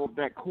I don't know if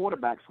that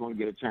quarterback's going to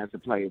get a chance to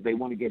play if they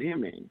want to get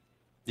him in.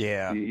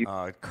 Yeah,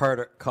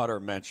 Carter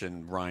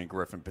mentioned Ryan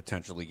Griffin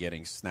potentially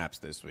getting snaps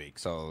this week.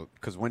 So,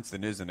 because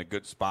Winston is in a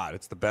good spot,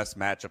 it's the best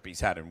matchup he's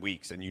had in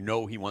weeks, and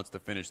he wants to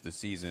finish the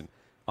season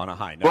on a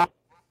high note.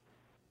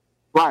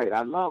 Right,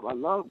 I love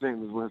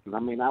Jameis Winston.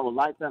 I mean, I would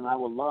like that, and I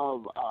would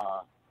love,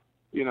 I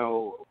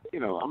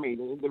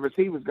mean, the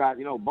receivers got,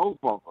 both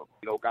of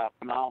them, got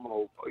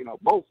phenomenal,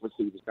 both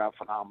receivers got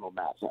phenomenal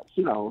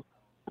matchups,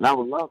 and I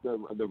would love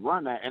to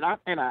run that, and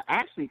I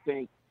actually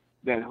think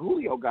that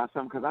Julio got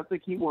something because I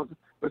think he wants.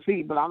 But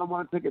I don't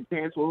want to take a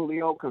chance with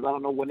Julio because I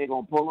don't know when they're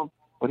gonna pull him.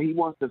 But he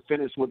wants to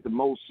finish with the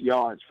most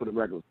yards for the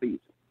regular season.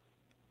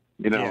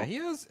 Yeah, he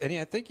is, and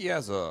I think he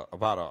has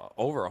about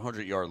over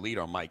 100-yard lead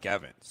on Mike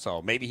Evans.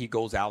 So maybe he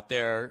goes out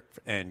there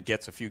and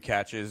gets a few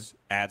catches,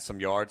 adds some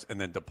yards, and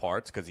then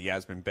departs because he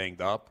has been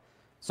banged up.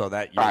 So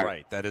that you're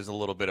right. That is a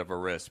little bit of a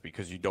risk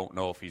because you don't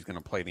know if he's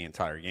going to play the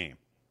entire game.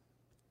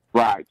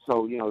 Right.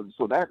 So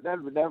so that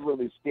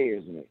really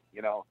scares me.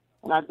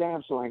 And I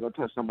damn sure ain't gonna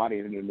touch somebody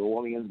in the New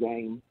Orleans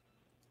game.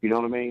 You know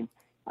what I mean?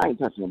 I ain't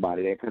touching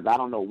nobody there because I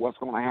don't know what's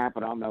gonna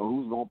happen. I don't know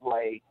who's gonna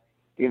play.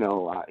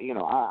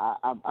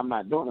 I'm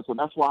not doing it. So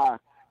that's why,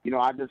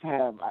 I just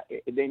have.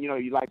 Then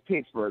you like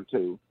Pittsburgh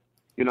too.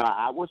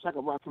 I wish I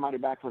could run somebody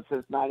back from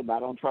Cincinnati, but I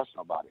don't trust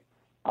nobody.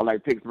 I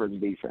like Pittsburgh's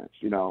defense.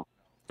 So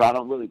I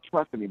don't really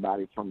trust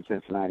anybody from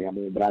Cincinnati. I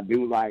mean, but I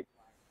do like,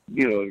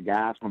 the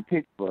guys from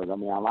Pittsburgh. I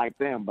mean, I like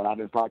them, but I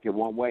just like it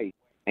one way.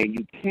 And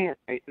you can't.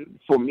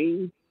 For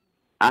me,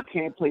 I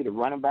can't play the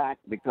running back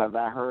because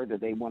I heard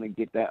that they want to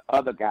get that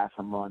other guy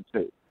some run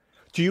too.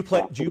 Do you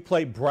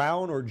play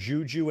Brown or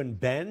Juju and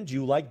Ben? Do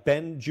you like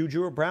Ben,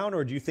 Juju, or Brown,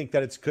 or do you think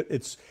that it's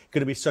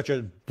going to be such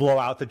a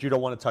blowout that you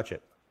don't want to touch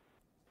it?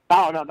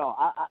 Oh no.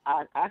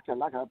 I actually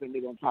like it. I think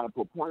they're going to try to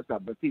put points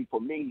up. But see, for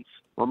me,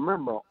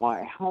 remember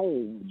at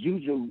home,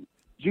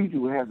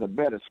 Juju has a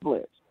better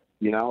split.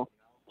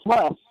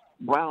 Plus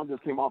Brown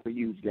just came off a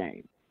huge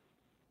game.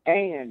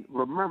 And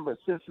remember,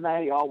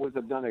 Cincinnati always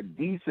have done a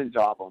decent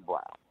job on Brown.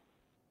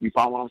 You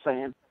follow what I'm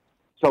saying?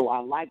 So I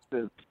like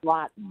the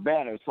slot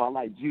better, so I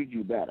like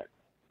Juju better.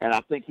 And I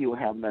think he will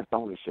have less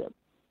ownership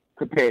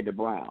compared to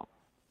Brown.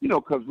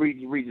 Because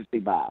Regency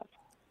bias.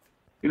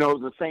 It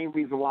was the same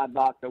reason why,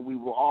 Doc, that we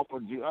were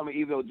offered Juju. I mean,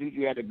 even though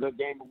Juju had a good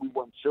game, but we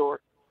weren't sure.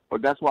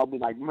 But that's why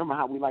remember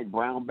how we like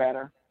Brown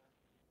better?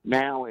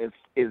 Now I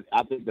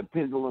think the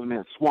pendulum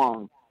has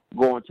swung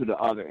going to the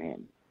other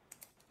end.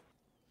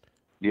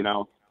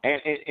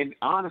 And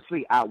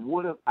honestly, I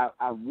would have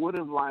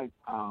liked.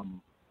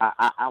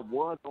 I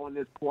was on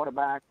this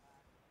quarterback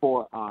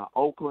for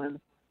Oakland,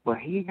 but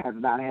he has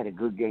not had a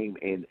good game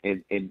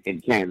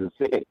in Kansas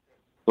City.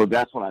 So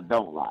that's what I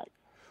don't like.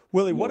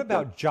 Willie, what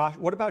about Josh?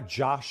 What about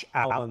Josh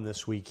Allen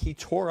this week? He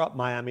tore up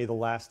Miami the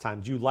last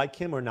time. Do you like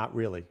him or not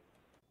really?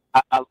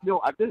 I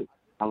do.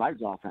 I like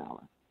Josh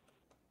Allen.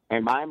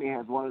 And Miami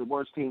has one of the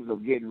worst teams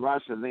of getting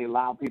rushed, and they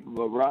allow people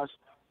to rush.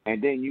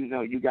 And then,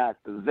 you got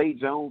Zay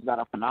Jones got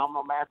a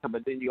phenomenal matchup,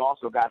 but then you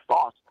also got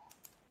Foster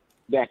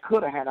that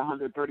could have had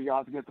 130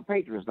 yards against the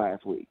Patriots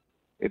last week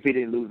if he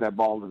didn't lose that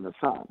ball in the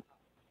sun.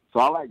 So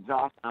I like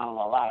Josh Allen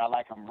a lot. I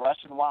like him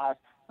rushing-wise.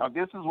 Now,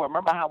 this is where,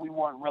 remember how we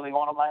weren't really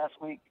on him last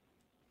week?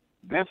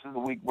 This is the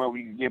week where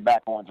we can get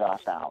back on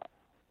Josh Allen.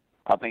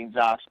 I think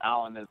Josh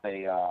Allen is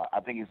I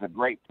think he's a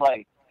great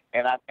play.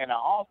 And I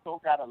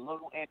also got a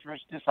little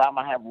interest this time.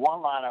 I have one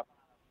lineup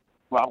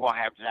where I'm going to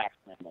have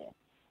Jackson in there.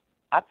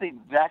 I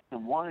think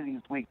Jackson one of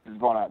these weeks is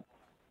going to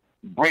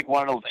break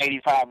one of those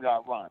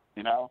 85-yard runs,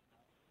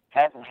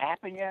 Hasn't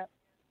happened yet,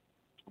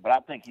 but I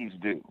think he's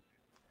due.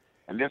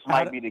 And this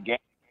might be the game.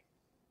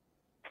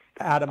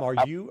 Adam, are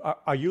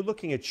you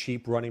looking at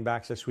cheap running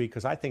backs this week?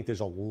 Because I think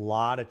there's a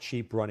lot of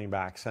cheap running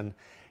backs. And,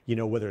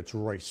 whether it's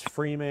Royce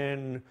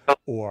Freeman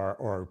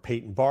or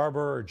Peyton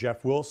Barber or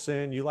Jeff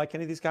Wilson. You like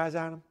any of these guys,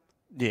 Adam?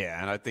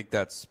 Yeah, and I think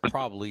that's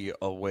probably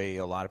a way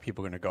a lot of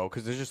people are going to go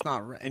because there's just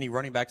not any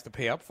running backs to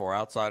pay up for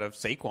outside of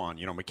Saquon.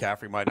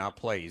 McCaffrey might not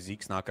play.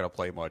 Zeke's not going to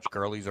play much.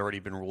 Gurley's already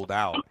been ruled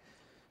out.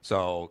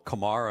 So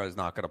Kamara is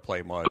not going to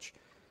play much.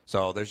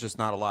 So there's just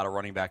not a lot of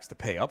running backs to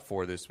pay up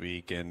for this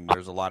week, and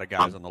there's a lot of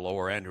guys on the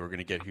lower end who are going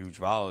to get huge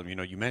volume.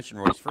 You mentioned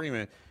Royce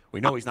Freeman.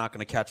 We know he's not going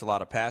to catch a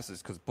lot of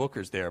passes because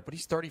Booker's there, but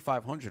he's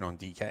 3,500 on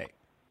DK.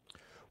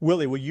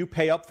 Willie, will you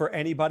pay up for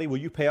anybody? Will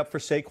you pay up for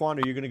Saquon,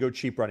 or are you going to go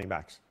cheap running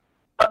backs?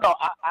 No,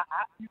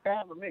 you can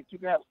have a mix. You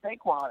can have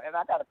Saquon, and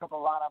I got a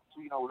couple of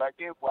lineups, like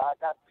this, where I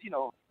got,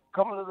 a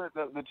couple of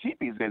the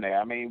cheapies in there.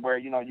 I mean, where,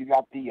 you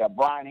got the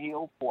Brian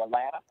Hill for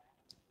Atlanta.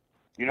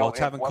 Well,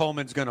 Tevin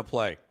Coleman's going to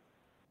play.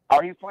 Oh,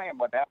 he's playing,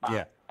 but that might.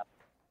 Yeah.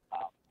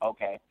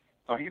 Okay,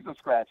 so he's a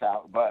scratch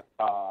out. But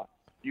I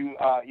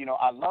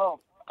love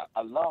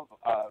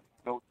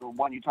the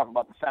one you talk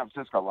about, the San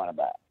Francisco running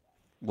back.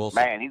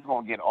 Wilson. Man, he's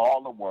going to get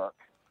all the work.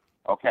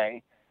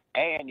 Okay,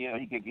 and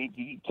he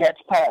can catch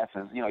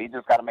passes. He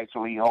just got to make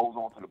sure he holds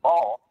on to the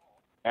ball.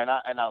 And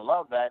I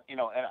love that. And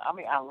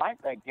I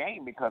like that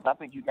game because I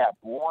think you got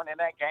Bourne in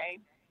that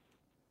game.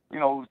 It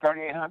was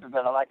 3,800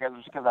 that I like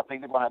because I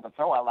think they're going to have to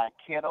throw. I like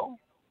Kittle.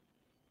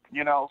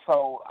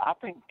 So I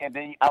think, and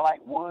then I like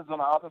Woods on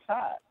the other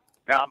side.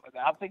 Now,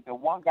 I think the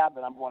one guy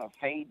that I'm going to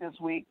fade this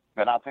week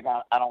that I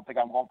don't think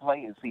I'm going to play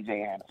is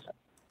C.J. Anderson.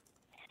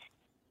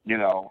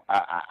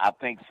 I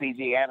think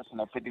C.J. Anderson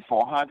at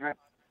 5,400.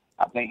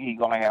 I think he's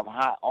going to have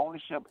high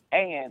ownership,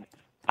 and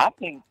I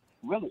think,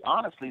 really,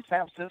 honestly,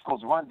 San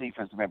Francisco's run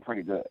defense has been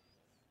pretty good.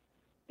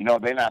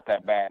 They're not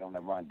that bad on the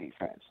run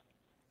defense.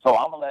 So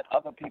I'm going to let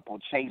other people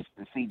chase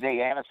the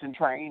C.J. Anderson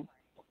train.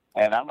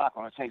 And I'm not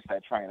going to chase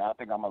that train. I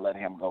think I'm going to let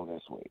him go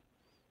this week.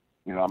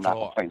 I'm not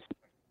going to face him.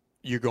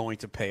 You're going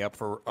to pay up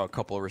for a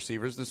couple of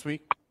receivers this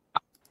week?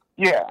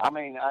 Yeah, I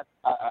mean, I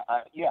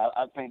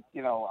think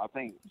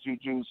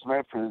Juju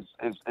Smith is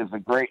a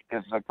great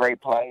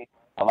play.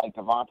 I like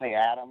Devontae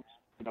Adams,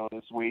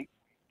 this week.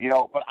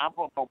 But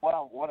what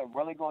I'm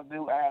really going to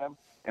do, Adam,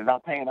 is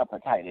I'm paying up a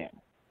tight end.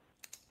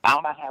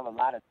 I'm going to have a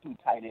lot of 2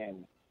 tight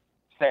end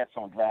sets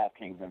on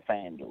DraftKings and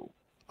FanDuel.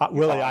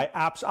 Willie,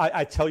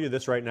 I tell you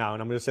this right now,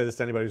 and I'm going to say this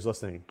to anybody who's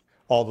listening,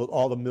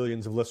 all the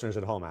millions of listeners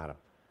at home, Adam.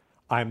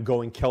 I'm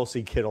going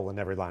Kelsey, Kittle in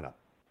every lineup.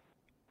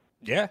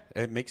 Yeah,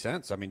 it makes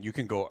sense. I mean, you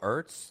can go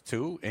Ertz,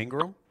 too,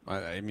 Ingram.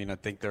 I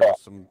think there are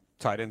some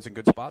tight ends in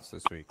good spots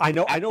this week. I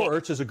know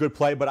Ertz is a good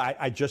play, but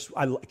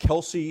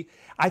Kelsey,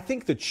 I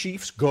think the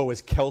Chiefs go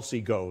as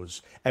Kelsey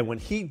goes, and when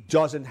he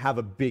doesn't have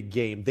a big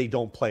game, they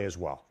don't play as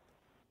well.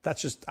 That's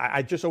just,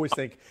 I just always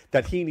think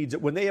that he needs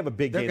it. When they have a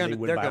big game, they win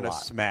by a lot. They're going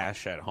to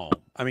smash at home.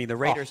 I mean, the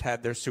Raiders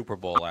had their Super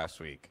Bowl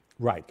last week.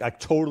 Right. I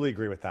totally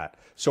agree with that.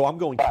 So I'm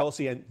going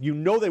Kelsey, and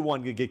they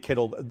want to get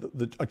Kittle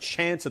a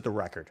chance at the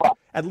record.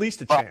 At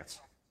least a chance.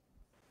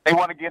 They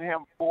want to get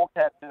him 4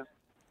 catches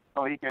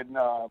so he can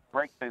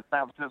break the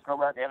San Francisco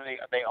record, and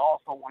they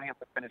also want him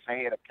to finish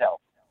ahead of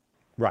Kelsey.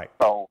 Right.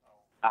 So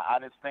I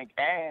just think,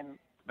 and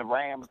the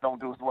Rams don't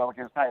do as well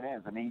against tight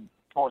ends, and he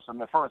torched them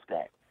the first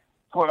game.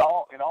 So it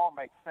all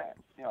makes sense,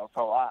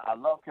 So I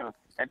love Kittle.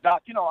 And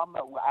Doc,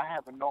 I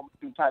have a normal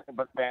 2 tight ends,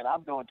 but man,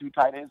 I'm doing 2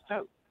 tight ends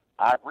too.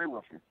 I agree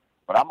with you,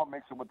 but I'm gonna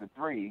mix it with the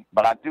 3.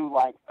 But I do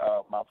like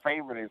my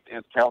favorite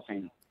is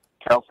Kelsey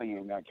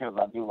and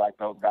Kittle. I do like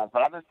those guys,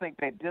 but I just think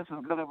they're just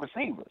as good as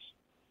receivers.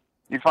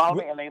 You follow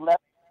me? And they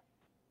left.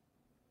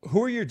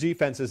 Who are your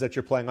defenses that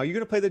you're playing? Are you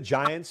going to play the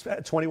Giants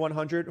at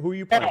 2,100? Who are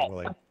you playing,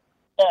 Willie?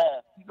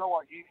 You know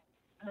what,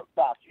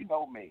 Doc? You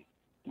know me.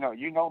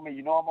 You know me.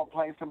 I'm going to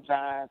play some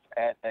Giants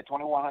at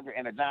 2,100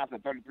 and the Giants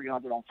at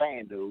 3,300 on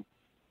FanDuel.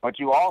 But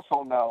you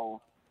also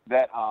know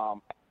that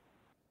what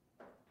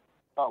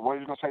are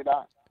you going to say,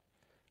 Doc?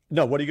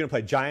 No, what are you going to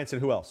play? Giants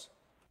and who else?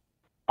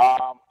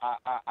 I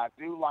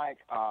do like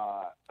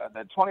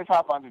the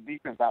 2,500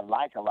 defense I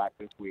like a lot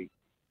this week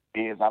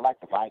is I like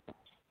the Vikings.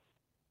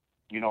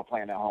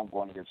 Playing at home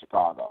going against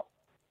Chicago.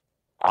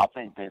 I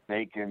think that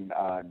they can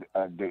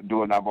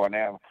do a number on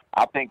them.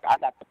 I think I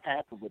got the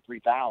Panthers with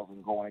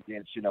 3,000 going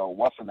against,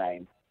 what's the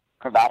name?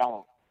 Because I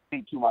don't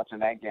see too much in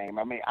that game.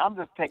 I mean, I'm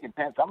just taking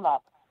Panthers.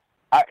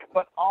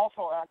 But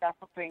also I got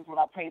some things when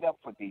I paid up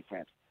for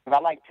defense because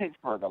I like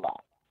Pittsburgh a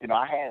lot.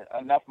 I had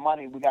enough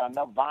money. We got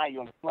enough value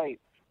on the plate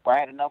where I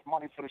had enough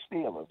money for the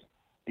Steelers.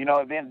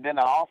 Then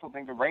I also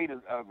think the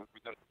Raiders, I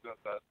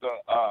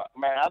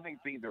think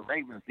the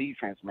Ravens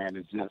defense, man,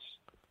 is just,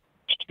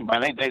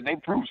 man, they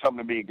proved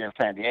something to me against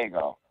San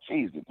Diego.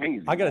 Jeez,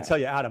 I got to tell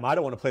you, Adam, I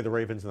don't want to play the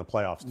Ravens in the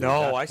playoffs. Dude.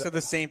 No, I said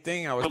the same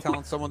thing. I was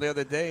telling someone the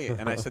other day,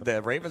 and I said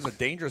the Ravens are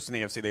dangerous in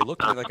the AFC. They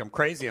look at me like I'm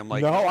crazy. I'm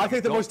like, no, I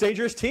think the most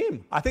dangerous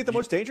team.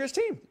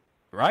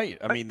 Right.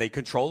 I mean, they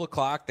control the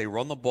clock. They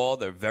run the ball.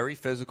 They're very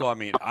physical. I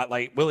mean,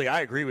 Willie,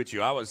 I agree with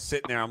you. I was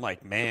sitting there. I'm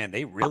like, man,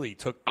 they really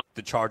took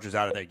the Chargers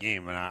out of that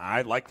game, and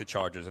I like the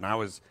Chargers, and I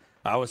was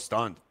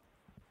stunned.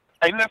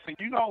 Hey, listen,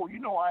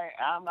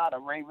 I'm not a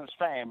Ravens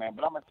fan, man,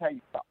 but I'm gonna tell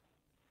you something.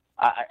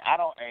 I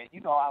don't,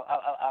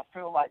 I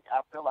feel like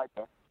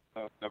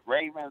the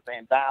Ravens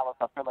and Dallas.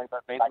 I feel like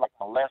they like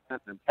molesters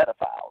and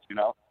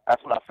pedophiles.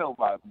 That's what I feel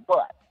about.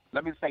 But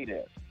let me say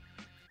this.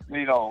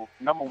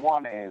 Number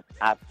one is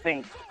I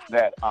think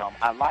that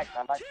I like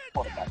the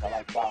quarterback. I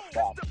like Josh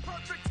Allen.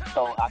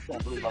 So I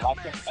can't believe I like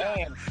him.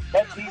 And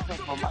that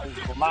defense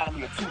reminded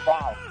me of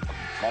 2000.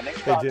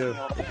 They do.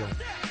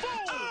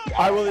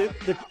 All right, Willie,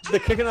 they're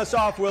kicking us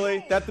off,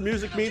 Willie. That the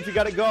music means we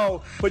got to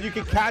go. But you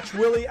can catch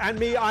Willie and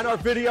me on our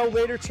video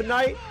later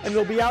tonight, and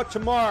they'll be out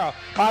tomorrow.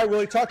 All right,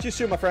 Willie, talk to you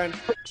soon, my friend.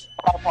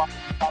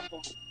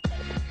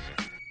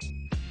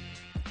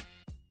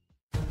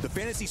 The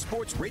Fantasy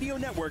Sports Radio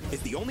Network is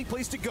the only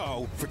place to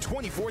go for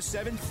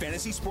 24/7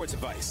 fantasy sports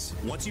advice.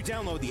 Once you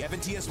download the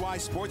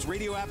FNTSY Sports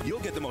Radio app, you'll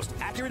get the most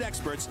accurate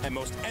experts and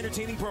most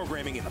entertaining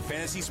programming in the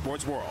fantasy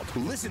sports world.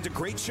 Listen to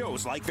great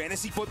shows like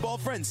Fantasy Football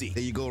Frenzy.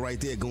 There you go right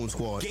there, Goon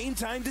Squad. Game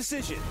Time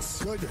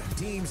Decisions. Good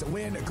teams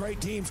win, great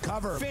teams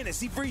cover.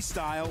 Fantasy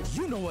Freestyle.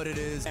 You know what it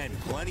is. And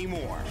plenty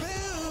more.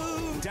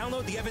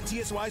 Download the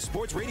FNTSY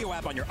Sports Radio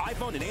app on your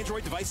iPhone and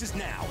Android devices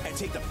now and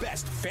take the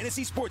best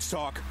fantasy sports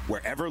talk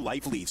wherever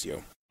life leads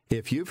you.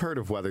 If you've heard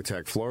of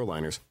WeatherTech floor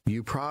liners,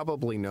 you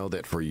probably know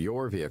that for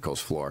your vehicle's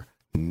floor,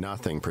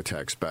 nothing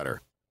protects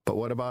better. But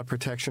what about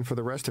protection for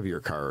the rest of your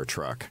car or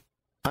truck?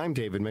 I'm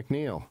David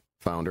McNeil,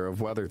 founder of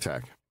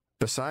WeatherTech.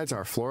 Besides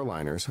our floor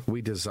liners,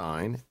 we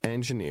design,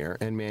 engineer,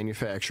 and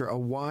manufacture a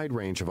wide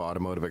range of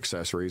automotive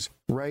accessories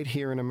right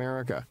here in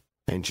America.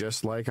 And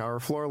just like our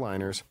floor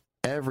liners,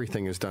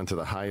 everything is done to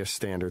the highest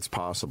standards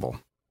possible.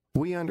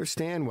 We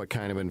understand what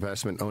kind of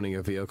investment owning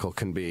a vehicle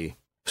can be,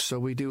 so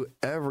we do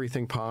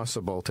everything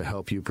possible to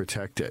help you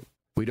protect it.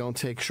 We don't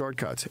take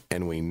shortcuts,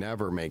 and we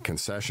never make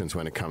concessions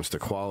when it comes to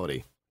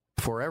quality.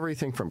 For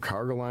everything from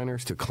cargo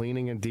liners to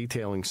cleaning and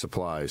detailing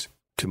supplies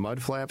to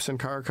mud flaps and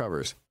car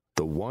covers,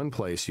 the one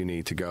place you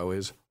need to go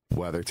is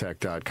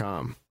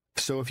WeatherTech.com.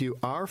 So if you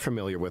are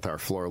familiar with our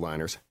floor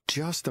liners,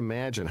 just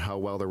imagine how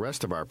well the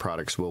rest of our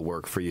products will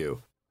work for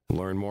you.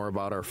 Learn more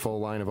about our full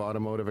line of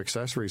automotive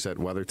accessories at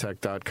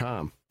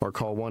WeatherTech.com or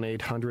call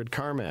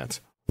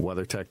 1-800-CarMats.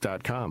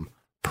 WeatherTech.com.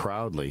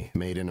 Proudly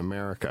made in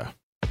America.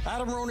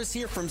 Adam Ronis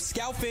here from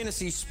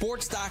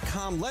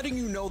ScoutFantasySports.com, letting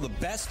you know the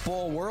Best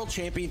Ball World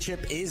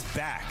Championship is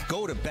back.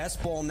 Go to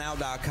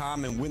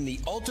BestBallNow.com and win the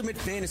ultimate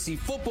fantasy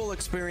football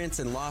experience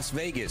in Las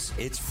Vegas.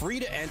 It's free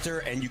to enter,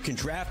 and you can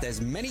draft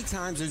as many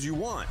times as you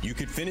want. You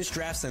could finish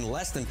drafts in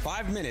less than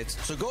 5 minutes,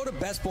 so go to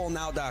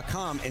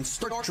BestBallNow.com and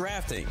start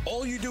drafting.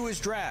 All you do is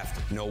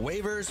draft. No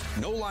waivers,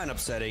 no lineup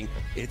setting.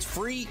 It's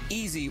free,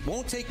 easy,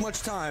 won't take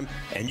much time,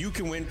 and you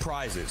can win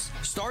prizes.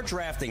 Start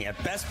drafting at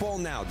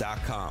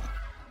BestBallNow.com.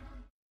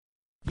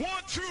 1,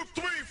 2,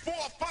 3, 4,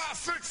 5,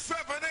 6,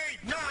 7,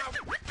 8, 9. 1,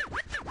 2,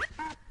 3,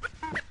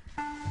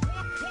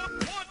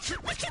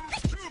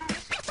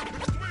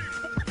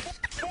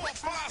 4,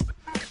 5.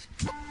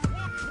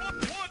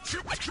 1,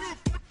 2, 3.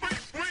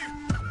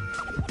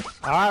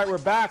 All right, we're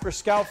back for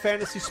Scout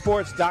Fantasy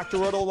Sports. Dr.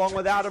 Roto along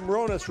with Adam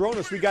Ronis.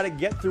 Ronis, we got to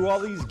get through all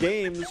these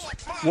games.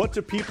 What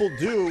do people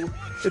do?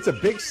 It's a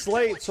big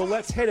slate, so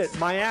let's hit it.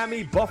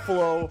 Miami,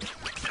 Buffalo.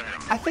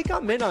 I think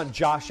I'm in on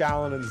Josh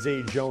Allen and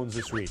Zay Jones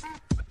this week.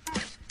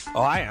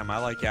 Oh, I am. I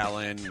like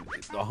Allen.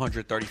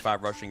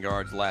 135 rushing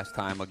yards last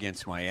time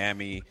against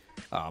Miami.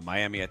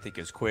 Miami, I think,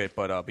 is quit.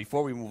 But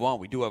before we move on,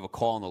 we do have a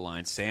call on the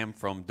line. Sam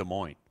from Des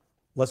Moines.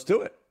 Let's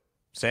do it.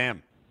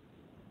 Sam.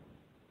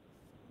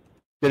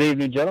 Good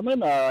evening,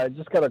 gentlemen. I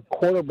just got a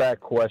quarterback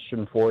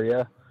question for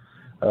you.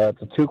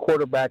 It's a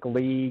 2-quarterback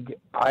league.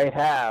 I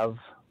have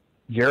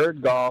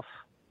Jared Goff,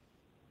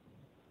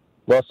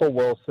 Russell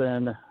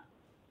Wilson,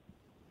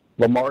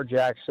 Lamar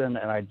Jackson,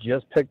 and I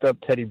just picked up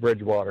Teddy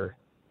Bridgewater.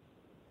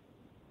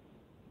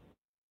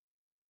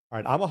 All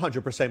right, I'm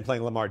 100%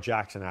 playing Lamar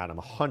Jackson, Adam.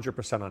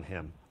 100% on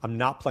him. I'm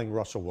not playing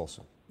Russell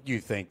Wilson.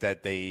 You think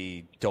that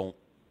they don't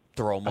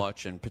throw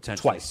much and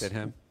potentially sit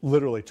him?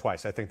 Literally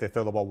twice. I think they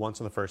throw the ball once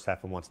in the first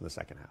half and once in the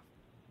second half.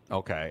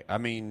 Okay. I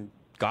mean,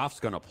 Goff's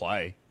going to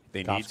play.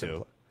 They need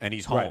to. And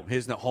he's home. Right.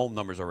 His home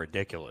numbers are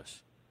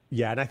ridiculous.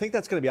 Yeah, and I think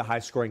that's going to be a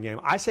high-scoring game.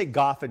 I say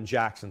Goff and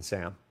Jackson,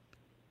 Sam.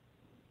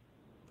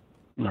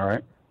 All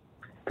right.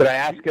 Could I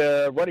ask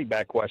a running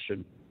back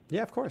question?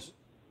 Yeah, of course.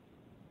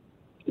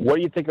 What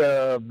do you think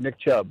of Nick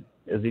Chubb?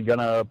 Is he going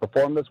to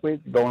perform this week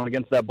going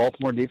against that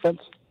Baltimore defense?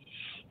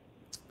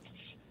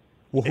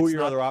 Well, who are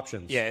your other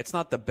options? Yeah, it's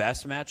not the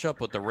best matchup,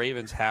 but the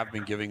Ravens have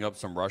been giving up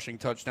some rushing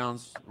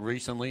touchdowns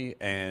recently.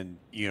 And,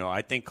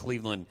 I think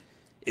Cleveland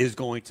is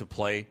going to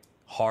play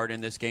hard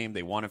in this game.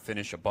 They want to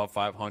finish above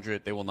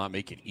 500. They will not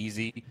make it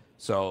easy.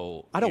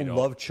 So I don't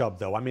love Chubb,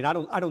 though. I mean, I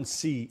don't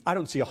see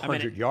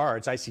 100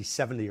 yards. I see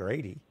 70 or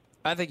 80.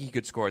 I think he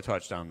could score a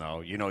touchdown,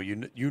 though. You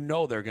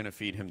know they're going to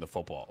feed him the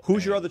football.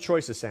 Who's your other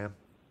choices, Sam?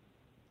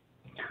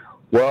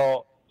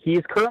 Well,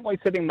 he's currently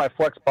sitting in my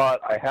flex spot.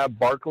 I have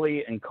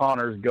Barkley and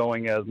Connors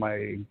going as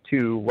my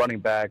 2 running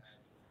backs.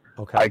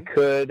 Okay. I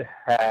could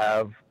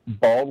have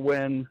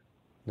Baldwin.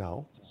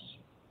 No.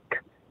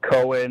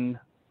 Cohen,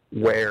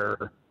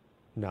 Ware.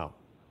 No.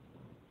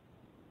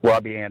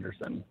 Robbie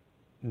Anderson.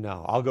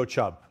 No. I'll go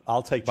Chubb.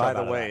 I'll take Chubb.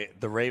 By the way,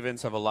 the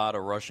Ravens have allowed a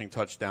rushing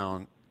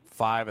touchdown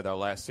 5 of their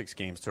last 6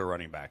 games to a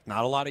running back.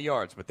 Not a lot of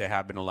yards, but they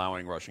have been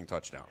allowing rushing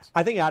touchdowns.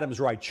 I think Adam's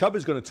right. Chubb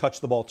is going to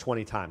touch the ball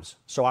 20 times,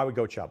 so I would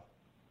go Chubb.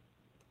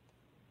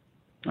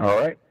 All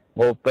right.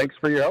 Well, thanks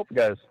for your help,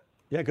 guys.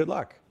 Yeah, good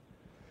luck.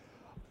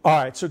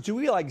 All right, so do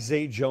we like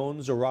Zay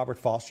Jones or Robert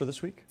Foster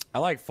this week? I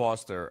like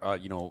Foster.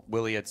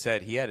 Willie had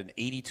said he had an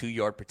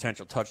 82-yard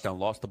potential touchdown,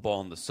 lost the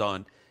ball in the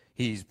sun.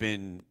 He's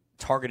been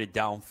targeted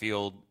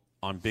downfield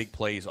on big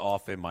plays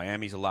often.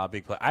 Miami's allowed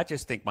big plays. I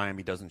just think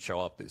Miami doesn't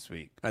show up this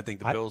week. I think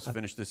the Bills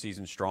finished the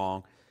season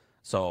strong.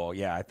 So,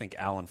 yeah, I think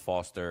Allen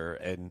Foster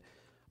and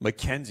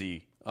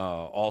McKenzie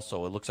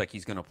also, it looks like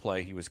he's going to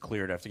play. He was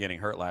cleared after getting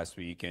hurt last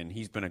week, and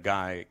he's been a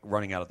guy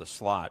running out of the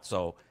slot.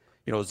 So,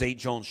 Zay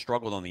Jones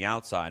struggled on the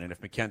outside, and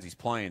if McKenzie's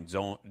playing,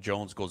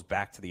 Jones goes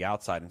back to the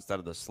outside instead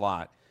of the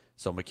slot.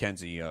 So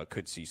McKenzie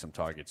could see some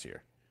targets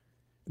here.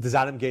 Does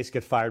Adam Gase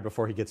get fired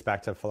before he gets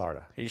back to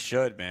Florida? He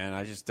should, man.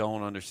 I just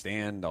don't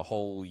understand the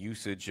whole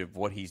usage of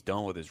what he's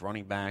done with his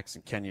running backs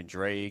and Kenyon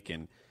Drake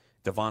and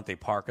Devontae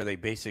Parker. They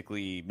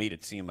basically made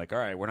it seem like, all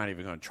right, we're not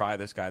even going to try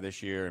this guy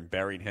this year, and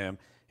buried him.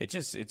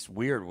 It's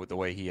weird with the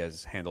way he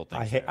has handled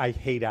things. I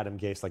hate Adam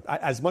Gase.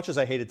 As much as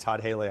I hated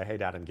Todd Haley, I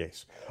hate Adam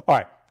Gase. All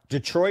right,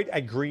 Detroit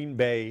at Green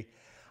Bay.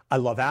 I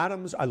love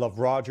Adams. I love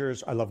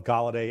Rodgers. I love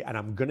Golladay, and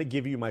I'm going to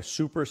give you my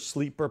super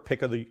sleeper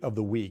pick of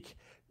the week.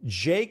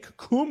 Jake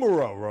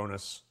Kumerow,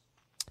 Ronas.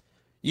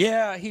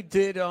 Yeah, he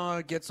did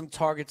get some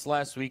targets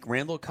last week.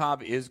 Randall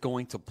Cobb is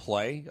going to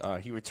play.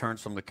 He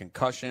returns from the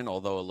concussion,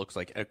 although it looks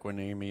like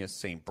Equanimeous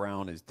St.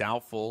 Brown is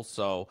doubtful.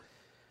 So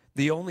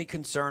the only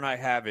concern I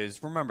have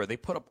is, remember, they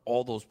put up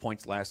all those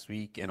points last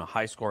week in a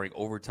high-scoring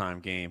overtime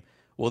game.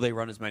 Will they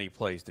run as many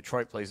plays?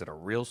 Detroit plays at a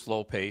real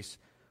slow pace,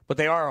 but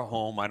they are at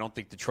home. I don't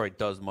think Detroit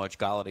does much.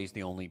 Galladay's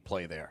the only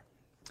play there.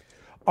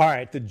 All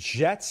right, the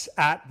Jets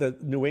at the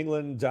New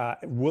England.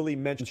 Willie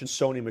mentioned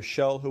Sony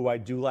Michel, who I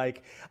do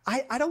like.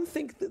 I don't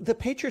think the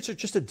Patriots are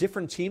just a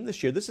different team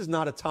this year. This is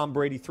not a Tom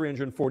Brady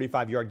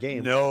 345-yard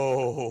game.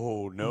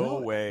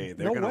 No way.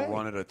 They're going to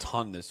run it a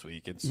ton this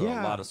week. It's a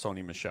lot of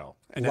Sony Michel.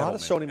 A lot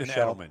of Sony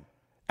Michel.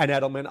 And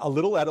Edelman, a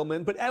little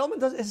Edelman. But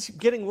Edelman is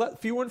getting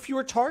fewer and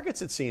fewer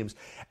targets, it seems.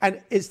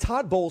 And is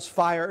Todd Bowles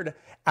fired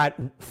at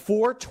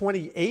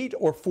 428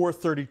 or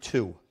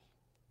 432?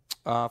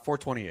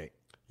 428.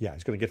 Yeah,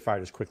 he's going to get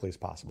fired as quickly as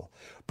possible.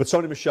 But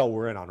Sony Michel,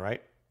 we're in on,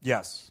 right?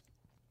 Yes.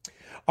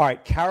 All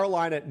right,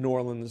 Carolina at New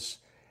Orleans.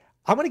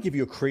 I'm going to give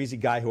you a crazy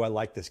guy who I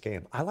like this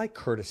game. I like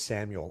Curtis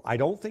Samuel. I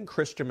don't think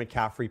Christian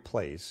McCaffrey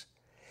plays.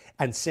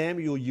 And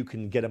Samuel, you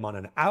can get him on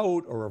an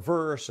out, a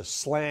reverse, a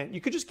slant.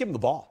 You could just give him the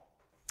ball.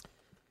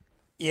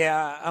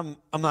 Yeah,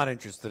 I'm not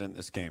interested in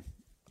this game.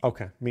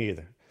 Okay, me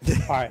either.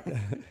 All right,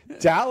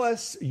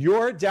 Dallas,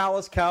 your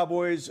Dallas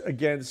Cowboys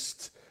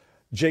against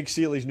Jake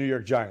Seeley's New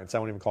York Giants. I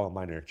won't even call them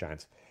my New York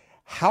Giants.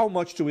 How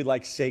much do we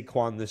like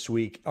Saquon this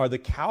week? Are the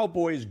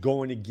Cowboys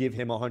going to give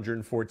him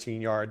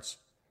 114 yards?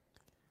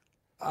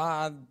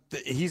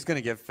 He's going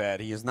to get fed.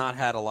 He has not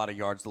had a lot of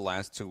yards the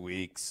last 2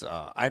 weeks.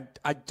 I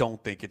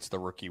don't think it's the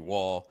rookie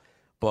wall,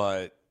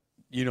 but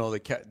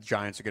the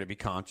Giants are going to be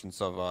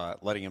conscious of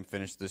letting him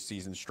finish this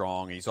season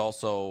strong. He's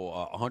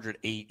also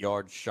 108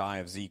 yards shy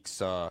of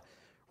Zeke's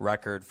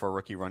record for a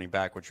rookie running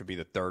back, which would be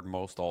the third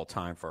most all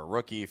time for a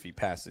rookie if he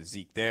passes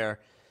Zeke there.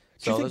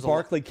 Do you think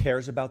Barkley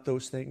cares about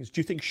those things?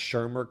 Do you think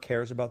Shermer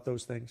cares about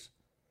those things?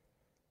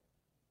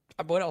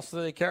 What else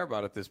do they care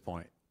about at this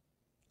point?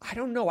 I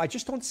don't know. I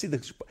just don't see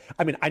this.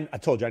 I mean, I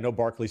told you, I know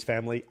Barkley's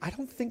family. I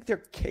don't think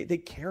they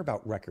care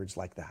about records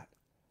like that.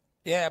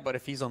 Yeah, but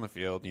if he's on the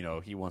field,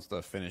 he wants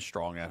to finish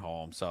strong at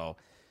home. So,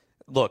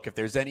 look, if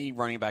there's any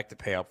running back to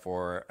pay up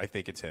for, I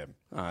think it's him.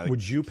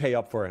 Would you pay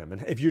up for him?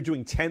 And if you're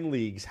doing 10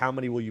 leagues, how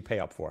many will you pay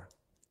up for?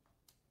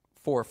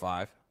 4 or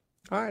 5.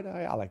 All right,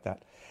 I like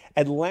that.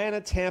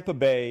 Atlanta, Tampa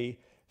Bay,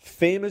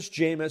 famous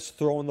Jameis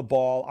throwing the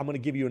ball. I'm going to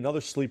give you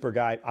another sleeper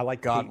guy. I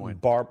like Godwin.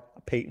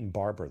 Peyton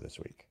Barber this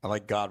week. I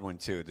like Godwin,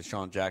 too.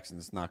 Deshaun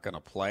Jackson's not going to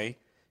play.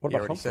 What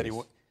about Humphreys?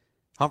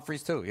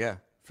 Humphreys, too, yeah,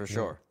 for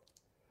sure.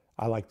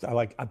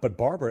 But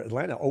Barber,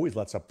 Atlanta always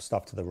lets up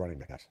stuff to the running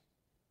backs.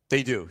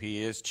 They do.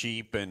 He is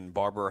cheap, and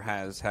Barber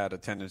has had a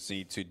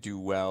tendency to do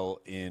well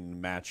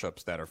in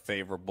matchups that are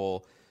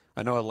favorable.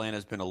 I know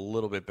Atlanta's been a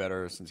little bit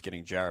better since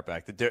getting Jarrett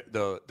back.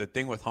 The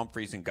thing with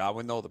Humphreys and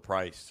Godwin, though, the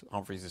price.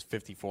 Humphreys is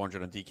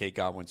 $5,400 on DK.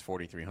 Godwin's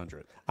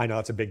 $4,300. I know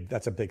that's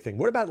a big thing.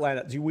 What about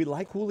Atlanta? Do we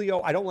like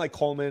Julio? I don't like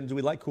Coleman. Do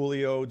we like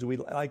Julio?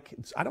 I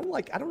don't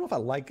know if I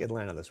like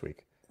Atlanta this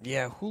week.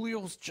 Yeah,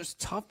 Julio's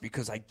just tough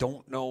because I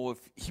don't know if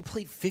he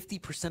played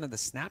 50% of the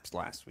snaps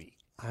last week.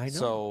 I know.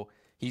 So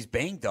he's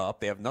banged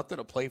up. They have nothing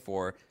to play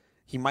for.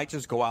 He might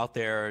just go out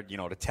there,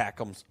 to tack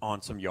them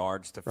on some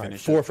yards to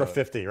finish. 4 for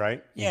 50,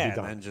 right? Yeah,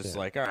 and then just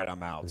all right,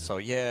 I'm out. So,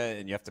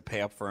 and you have to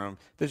pay up for him.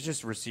 There's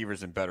just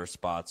receivers in better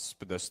spots,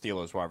 but the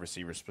Steelers wide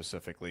receivers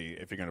specifically,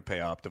 if you're going to pay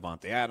up,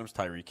 Devontae Adams,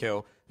 Tyreek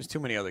Hill, there's too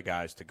many other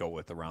guys to go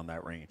with around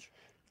that range.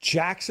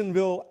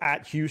 Jacksonville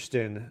at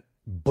Houston.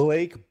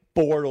 Blake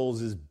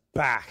Bortles is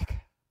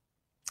back.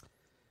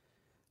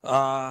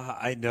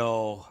 I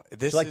know.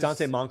 Do you like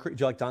Dante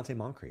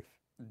Moncrief?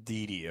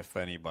 Dede, if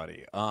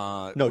anybody.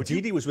 No,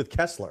 Dede was with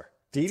Kessler.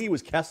 Dede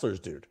was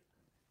Kessler's dude.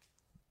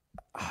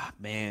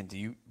 Man,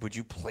 would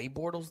you play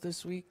Bortles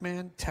this week,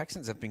 man?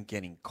 Texans have been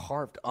getting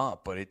carved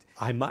up, but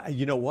I might.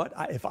 You know what?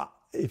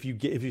 If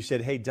you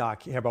said, "Hey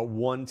Doc, how about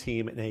one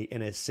team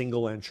in a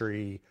single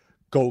entry,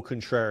 go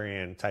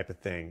contrarian type of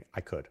thing," I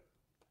could.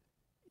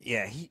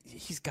 Yeah,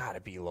 he's got to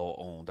be low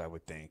owned, I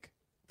would think.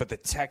 But the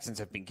Texans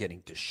have been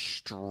getting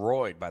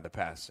destroyed by the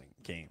passing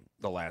game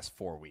the last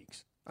 4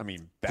 weeks. I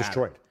mean,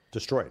 destroyed.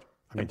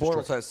 And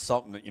Bortles has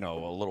something that, a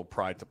little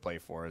pride to play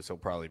for, as he'll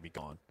probably be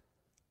gone.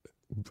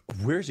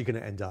 Where's he going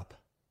to end up?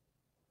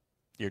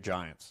 Your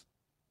Giants.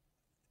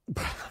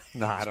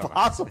 No, I don't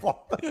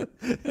know.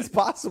 It's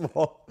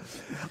possible.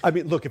 I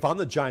mean, look, if I'm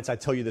the Giants, I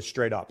tell you this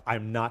straight up.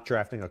 I'm not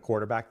drafting a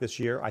quarterback this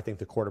year. I think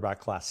the quarterback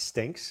class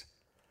stinks.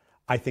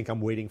 I think I'm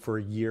waiting for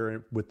a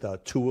year with the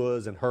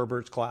Tua's and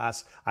Herbert's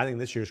class. I think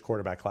this year's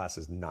quarterback class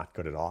is not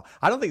good at all.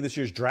 I don't think this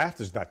year's draft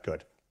is that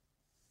good.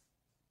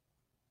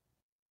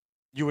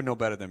 You would know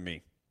better than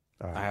me.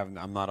 Right.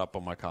 I'm not up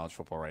on my college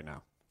football right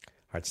now.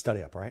 All right,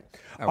 study up, all right?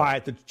 All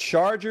right, the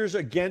Chargers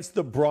against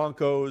the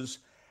Broncos.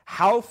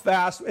 How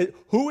fast?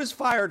 Who is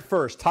fired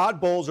first, Todd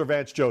Bowles or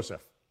Vance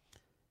Joseph?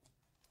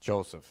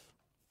 Joseph.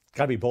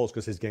 Got to be Bowles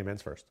because his game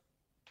ends first.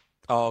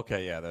 Oh,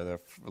 okay, yeah, they're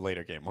the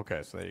later game.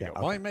 Okay, so there you go.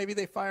 Okay. Well, maybe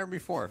they fire him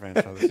before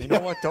Vance Joseph. You know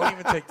what? Don't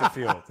even take the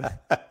field.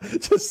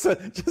 just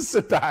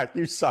sit back.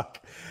 You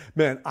suck.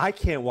 Man, I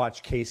can't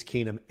watch Case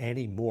Keenum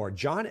anymore.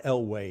 John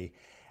Elway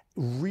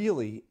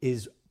really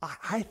is,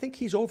 I think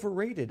he's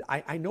overrated.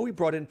 I know he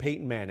brought in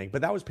Peyton Manning,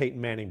 but that was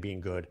Peyton Manning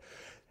being good.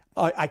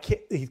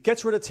 He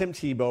gets rid of Tim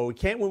Tebow. He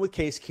can't win with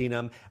Case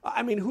Keenum.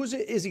 I mean,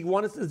 does he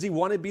want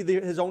to be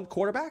his own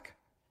quarterback?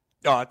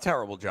 Oh, a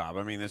terrible job.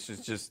 I mean, this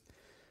is just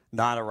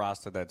not a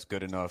roster that's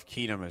good enough.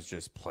 Keenum has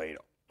just played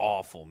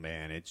awful,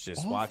 man. It's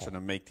just watching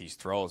him make these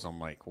throws. I'm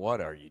like, what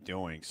are you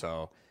doing?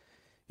 So,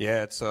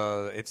 yeah,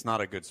 it's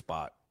not a good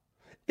spot.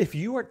 If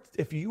you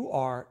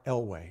are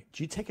Elway,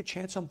 do you take a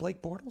chance on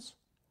Blake Bortles?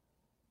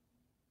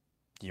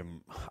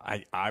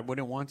 I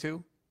wouldn't want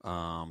to,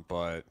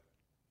 but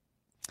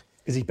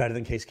is he better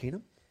than Case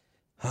Keenum?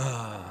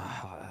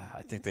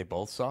 I think they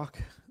both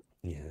suck.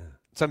 Yeah,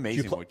 it's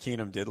amazing what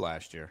Keenum did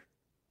last year.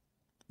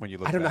 When you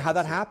look, I don't know how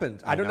that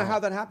happened. I don't know how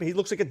that happened. He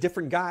looks like a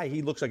different guy.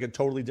 He looks like a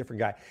totally different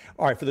guy.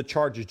 All right, for the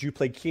Chargers, do you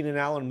play Keenan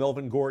Allen,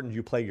 Melvin Gordon? Do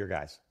you play your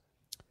guys?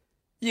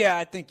 Yeah,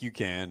 I think you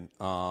can.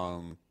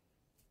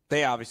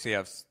 They obviously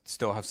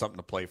still have something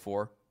to play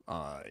for.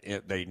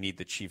 They need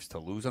the Chiefs to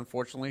lose,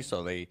 unfortunately.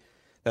 So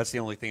that's the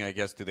only thing, I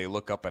guess. Do they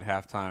look up at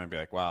halftime and be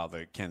like, wow,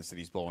 the Kansas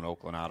City's blowing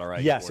Oakland out? All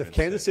right. Yes, if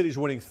Kansas City's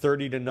winning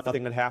 30-0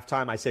 at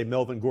halftime, I say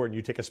Melvin Gordon,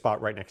 you take a spot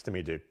right next to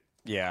me, dude.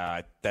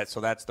 Yeah, that's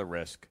the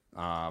risk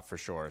for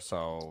sure.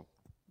 So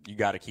you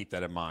got to keep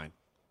that in mind.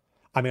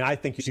 I mean, I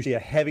think you see a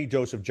heavy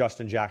dose of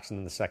Justin Jackson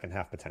in the second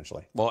half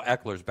potentially. Well,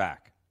 Eckler's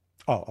back.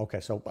 Oh, okay.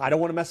 So I don't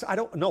want to mess.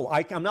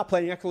 I'm not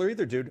playing Eckler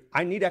either, dude.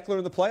 I need Eckler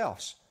in the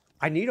playoffs.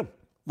 I need him.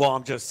 Well,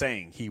 I'm just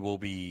saying he will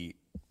be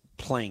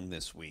playing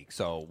this week.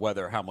 So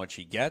how much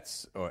he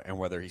gets and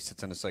whether he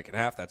sits in the second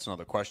half, that's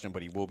another question,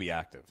 but he will be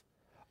active.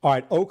 All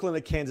right, Oakland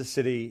at Kansas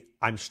City.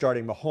 I'm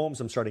starting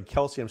Mahomes. I'm starting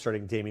Kelsey. I'm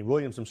starting Damian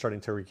Williams. I'm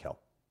starting Tyreek Hill.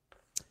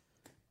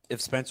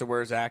 If Spencer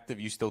Ware is active,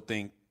 you still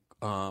think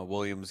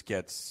Williams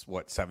gets,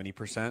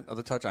 70% of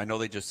the touch? I know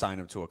they just signed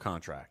him to a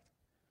contract.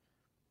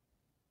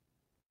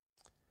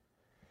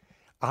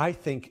 I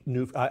think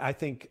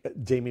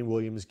Damian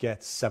Williams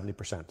gets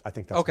 70%. I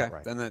think that's okay.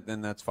 Right.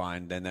 Then that's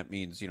fine. Then that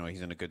means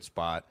he's in a good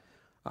spot.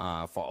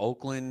 For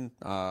Oakland,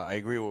 I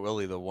agree with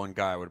Willie. The one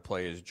guy I would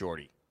play is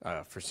Jordy.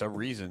 For some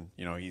reason,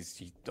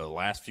 he's the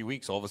last few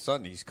weeks, all of a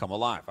sudden, he's come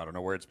alive. I don't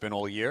know where it's been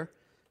all year,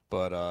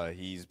 but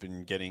he's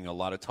been getting a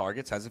lot of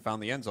targets. Hasn't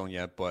found the end zone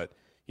yet, but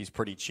he's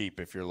pretty cheap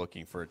if you're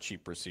looking for a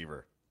cheap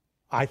receiver.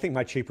 I think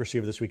my cheap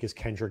receiver this week is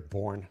Kendrick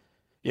Bourne.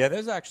 Yeah,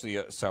 there's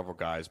actually several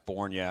guys.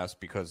 Bourne, yes,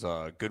 because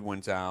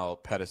Goodwin's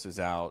out, Pettis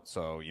is out,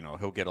 so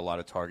he'll get a lot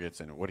of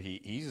targets. And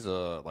he's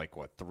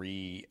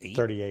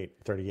 3-8?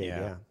 38,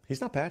 yeah.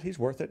 He's not bad. He's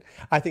worth it.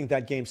 I think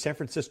that game, San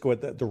Francisco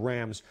at the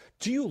Rams.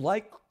 Do you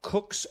like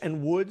Cooks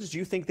and Woods? Do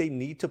you think they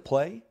need to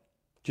play?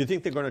 Do you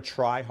think they're going to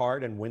try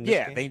hard and win this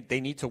game? Yeah,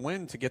 they need to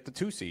win to get the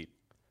 2 seed.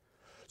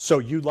 So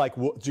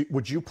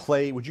would you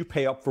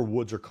pay up for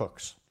Woods or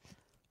Cooks?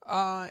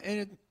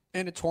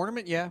 In a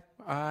tournament, yeah.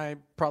 I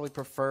probably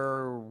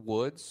prefer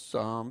Woods.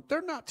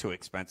 They're not too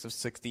expensive.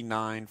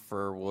 $69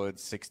 for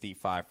Woods,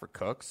 $65 for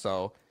Cooks.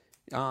 So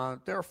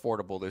they're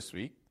affordable this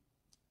week.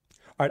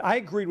 All right, I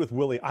agreed with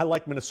Willie. I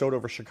like Minnesota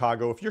over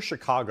Chicago. If you're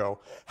Chicago,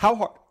 how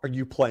hard are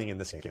you playing in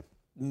this game?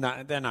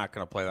 No, they're not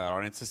going to play that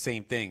hard. It's the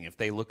same thing. If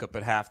they look up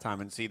at halftime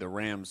and see the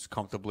Rams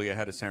comfortably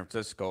ahead of San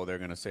Francisco, they're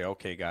going to say,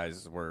 okay,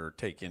 guys, we're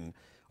taking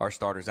our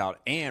starters out.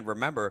 And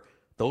remember,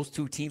 those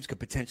two teams could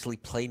potentially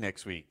play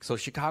next week. So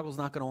Chicago's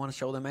not going to want to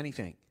show them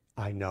anything.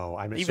 I know.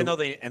 Even though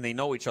they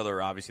know each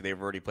other, obviously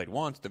they've already played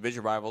once,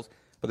 division rivals,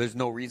 but there's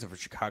no reason for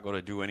Chicago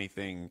to do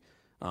anything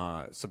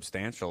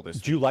substantial this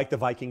week. Do you like the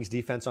Vikings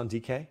defense on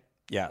DK?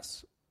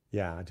 Yes.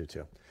 Yeah, I do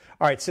too.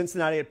 All right,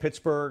 Cincinnati at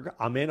Pittsburgh.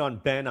 I'm in on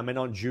Ben. I'm in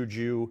on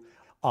Juju.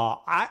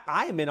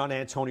 I am in on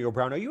Antonio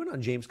Brown. Are you in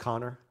on James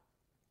Conner?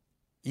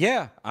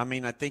 Yeah. I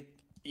mean, I think,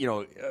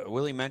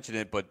 Willie mentioned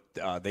it, but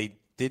they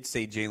did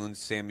say Jalen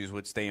Samuels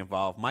would stay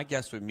involved. My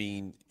guess would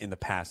mean in the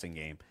passing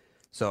game.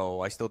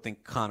 So I still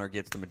think Conner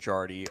gets the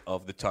majority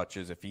of the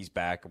touches if he's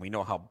back, and we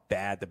know how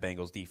bad the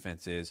Bengals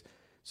defense is.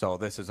 So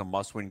this is a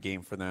must-win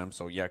game for them.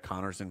 So, yeah,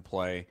 Conner's in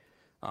play.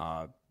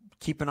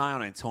 Keep an eye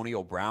on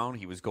Antonio Brown.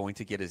 He was going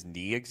to get his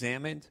knee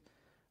examined.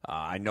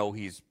 I know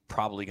he's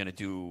probably going to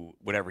do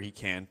whatever he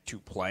can to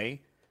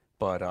play,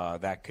 but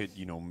that could,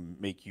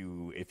 make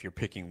you, if you're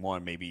picking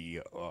one,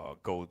 maybe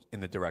go in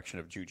the direction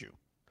of Juju.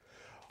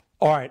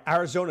 All right,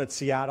 Arizona at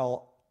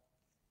Seattle.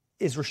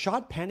 Is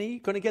Rashad Penny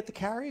going to get the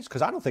carries?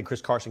 Because I don't think Chris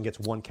Carson gets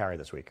one carry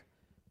this week.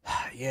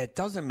 Yeah, it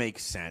doesn't make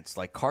sense.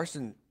 Like,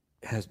 Carson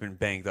has been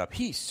banged up.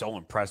 He's so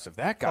impressive.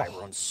 That guy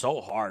runs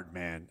so hard,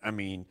 man. I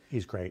mean,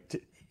 he's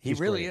great. He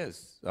really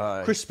is.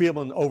 Chris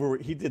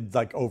Spielman he did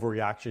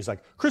overreaction. He's like,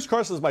 Chris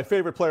Carson is my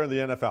favorite player in the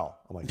NFL.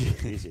 I'm like,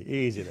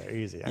 easy there,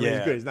 easy. I mean,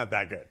 he's good. He's not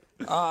that good.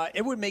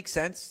 It would make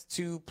sense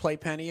to play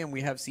Penny, and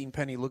we have seen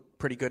Penny look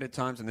pretty good at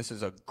times, and this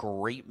is a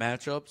great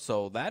matchup.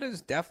 So that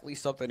is definitely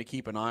something to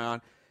keep an eye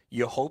on.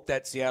 You hope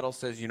that Seattle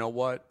says, you know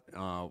what,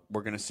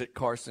 we're going to sit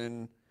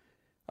Carson.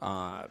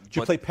 Did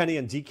you play Penny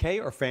in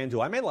DK or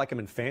FanDuel? I may like him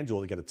in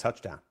FanDuel to get a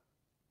touchdown.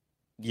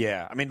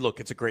 Yeah, I mean, look,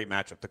 it's a great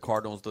matchup. The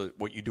Cardinals,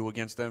 what you do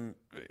against them,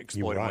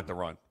 exploit them with the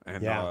run.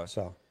 And,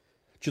 so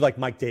do you like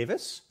Mike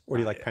Davis or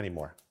do you like Penny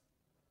more?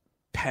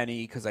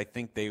 Penny, because I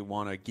think they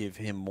want to give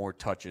him more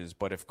touches.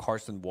 But if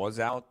Carson was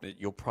out,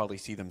 you'll probably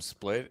see them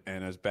split.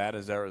 And as bad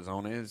as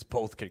Arizona is,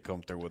 both could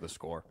come through with a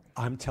score.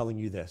 I'm telling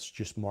you this.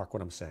 Just mark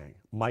what I'm saying.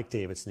 Mike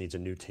Davis needs a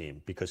new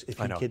team because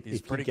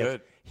he's pretty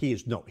good.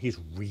 He's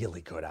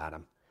really good at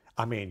him.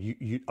 I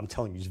mean, I'm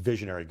telling you, he's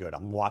visionary good.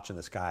 I'm watching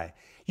this guy.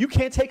 You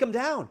can't take him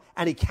down.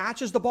 And he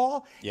catches the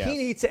ball. Yes. He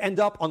needs to end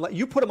up on –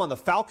 you put him on the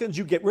Falcons.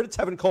 You get rid of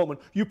Tevin Coleman.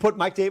 You put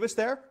Mike Davis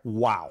there.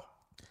 Wow.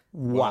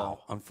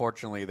 Well,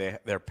 unfortunately,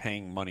 they're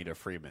paying money to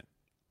Freeman.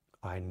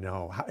 I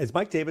know. Is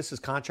Mike Davis's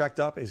contract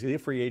up? Is he a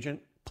free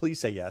agent? Please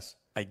say yes.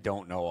 I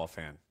don't know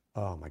offhand.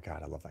 Oh, my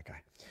God. I love that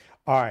guy.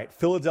 All right.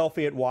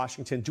 Philadelphia at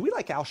Washington. Do we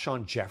like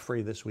Alshon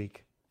Jeffrey this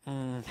week?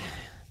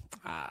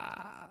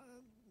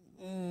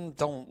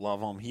 Don't love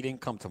him. He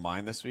didn't come to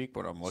mind this week,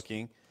 but I'm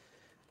looking.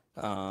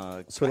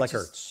 So we like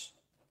Ertz.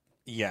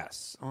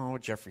 Yes. Oh,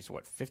 Jeffrey's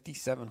what,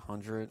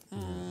 5,700?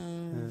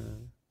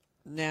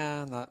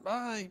 Nah, not.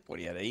 What,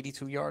 he had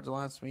 82 yards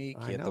last week.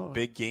 He had the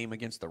big game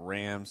against the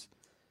Rams.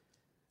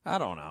 I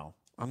don't know.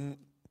 I'm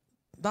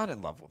not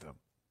in love with him.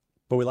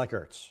 But we like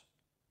Ertz.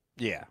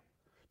 Yeah.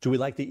 Do we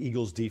like the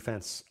Eagles'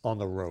 defense on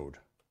the road?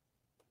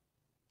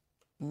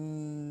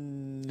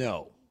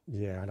 No.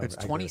 Yeah, I don't. It's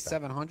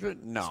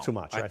 2,700. No, it's too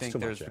much. I think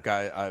there's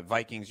guy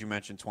Vikings. You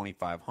mentioned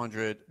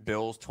 2,500.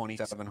 Bills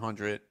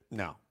 2,700.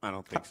 No, I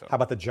don't think so. How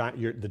about the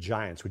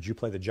Giants? Would you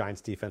play the Giants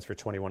defense for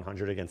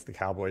 2,100 against the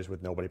Cowboys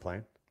with nobody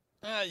playing?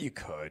 You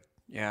could.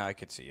 Yeah, I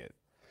could see it.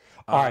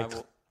 All right.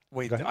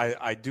 Wait,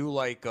 I do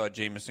like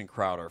Jamison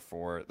Crowder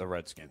for the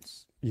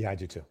Redskins. Yeah, I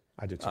do too.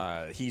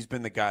 He's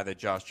been the guy that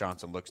Josh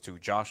Johnson looks to.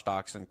 Josh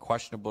Doxson,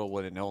 questionable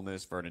with an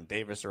illness. Vernon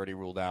Davis already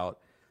ruled out.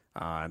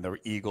 And the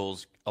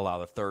Eagles allow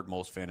the third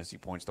most fantasy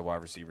points to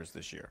wide receivers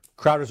this year.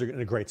 Crowder's in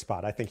a great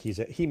spot. I think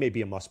he may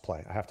be a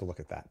must-play. I have to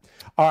look at that.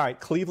 All right,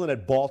 Cleveland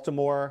at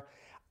Baltimore.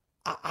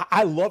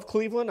 I love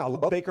Cleveland. I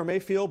love Baker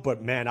Mayfield,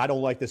 but, man, I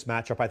don't like this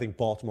matchup. I think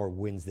Baltimore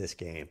wins this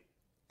game.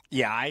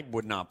 Yeah, I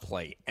would not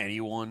play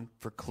anyone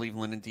for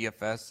Cleveland in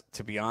DFS.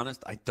 To be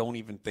honest, I don't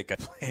even think I'd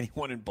play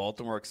anyone in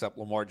Baltimore except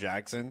Lamar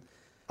Jackson.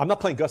 I'm not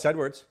playing Gus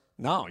Edwards.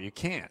 No, you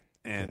can't.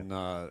 And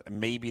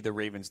maybe the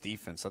Ravens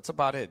defense. That's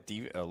about it.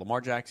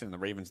 Lamar Jackson and the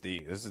Ravens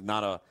D. This is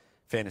not a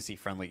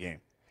fantasy-friendly game.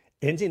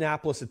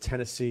 Indianapolis at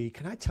Tennessee.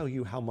 Can I tell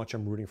you how much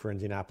I'm rooting for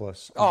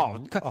Indianapolis?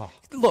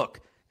 Look,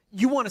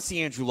 you want to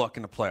see Andrew Luck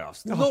in the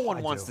playoffs. No one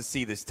I wants do. to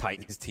see this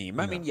Titans team.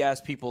 I mean, yes,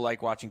 people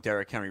like watching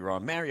Derrick Henry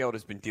run.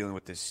 Mariota's been dealing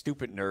with this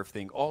stupid nerve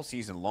thing all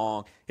season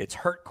long. It's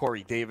hurt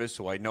Corey Davis,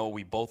 who I know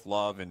we both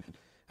love, and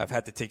I've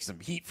had to take some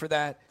heat for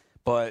that.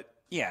 But,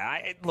 yeah,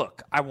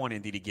 I want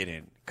Indy to get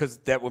in because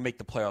that would make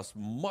the playoffs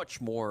much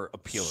more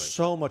appealing.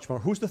 So much more.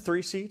 Who's the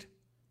 3 seed?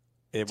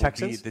 It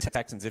Texans? would be the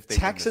Texans if they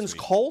Texans win this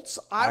week. Colts?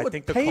 I would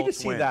think the pay to Colts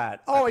see win.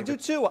 that. Oh, I do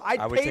too. I'd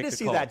I would pay take to the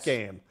see Colts. that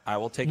game. I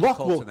will take the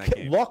Colts in that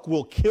game. Luck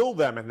will kill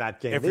them in that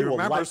game. If They you will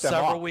remember light them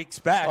several up. weeks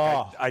back,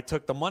 Oh. I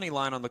took the money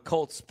line on the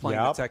Colts playing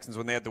Yep. the Texans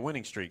when they had the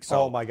winning streak.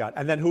 So Oh, my God.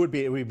 And then who would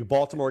be? It would be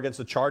Baltimore against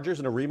the Chargers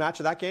in a rematch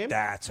of that game?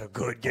 That's a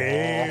good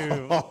game.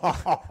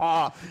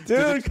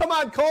 Dude, come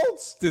on,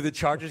 Colts. Do the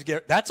Chargers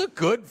get? That's a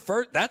good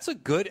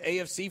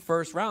AFC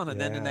first round,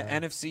 and then in the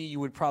NFC you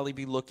would probably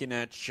be looking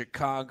at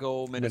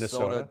Chicago,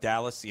 Minnesota.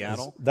 Dallas,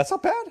 Seattle. That's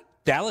not bad.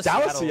 Dallas,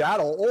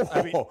 Seattle. Oh,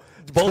 I mean,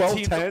 both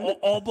teams.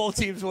 All both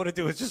teams want to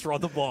do is just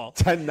run the ball.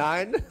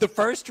 10-9. The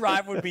first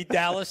drive would be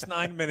Dallas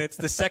 9 minutes.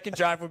 The second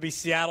drive would be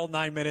Seattle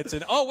 9 minutes,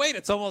 and oh wait,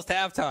 it's almost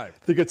halftime.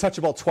 They're going to touch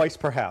the ball twice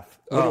per half.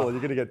 Literally,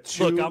 you're going to get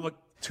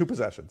two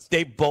possessions.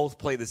 They both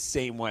play the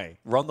same way.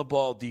 Run the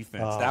ball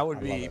defense. That would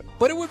be,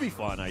 but it would be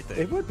fun, I think.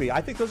 It would be.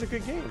 I think those are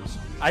good games.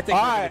 I think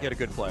we're going to get a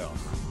good playoff.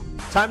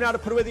 Time now to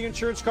put away the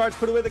insurance cards,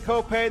 put away the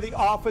copay. The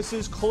office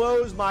is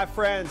closed, my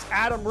friends.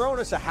 Adam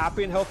Ronis, a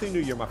happy and healthy new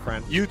year, my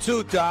friend. You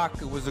too, Doc.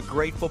 It was a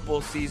great football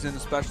season,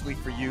 especially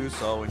for you,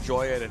 so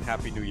enjoy it and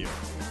Happy New Year.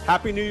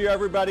 Happy New Year,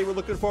 everybody. We're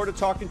looking forward to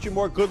talking to you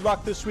more. Good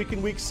luck this week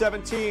in Week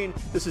 17.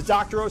 This is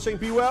Dr. O saying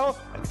be well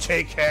and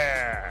take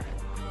care.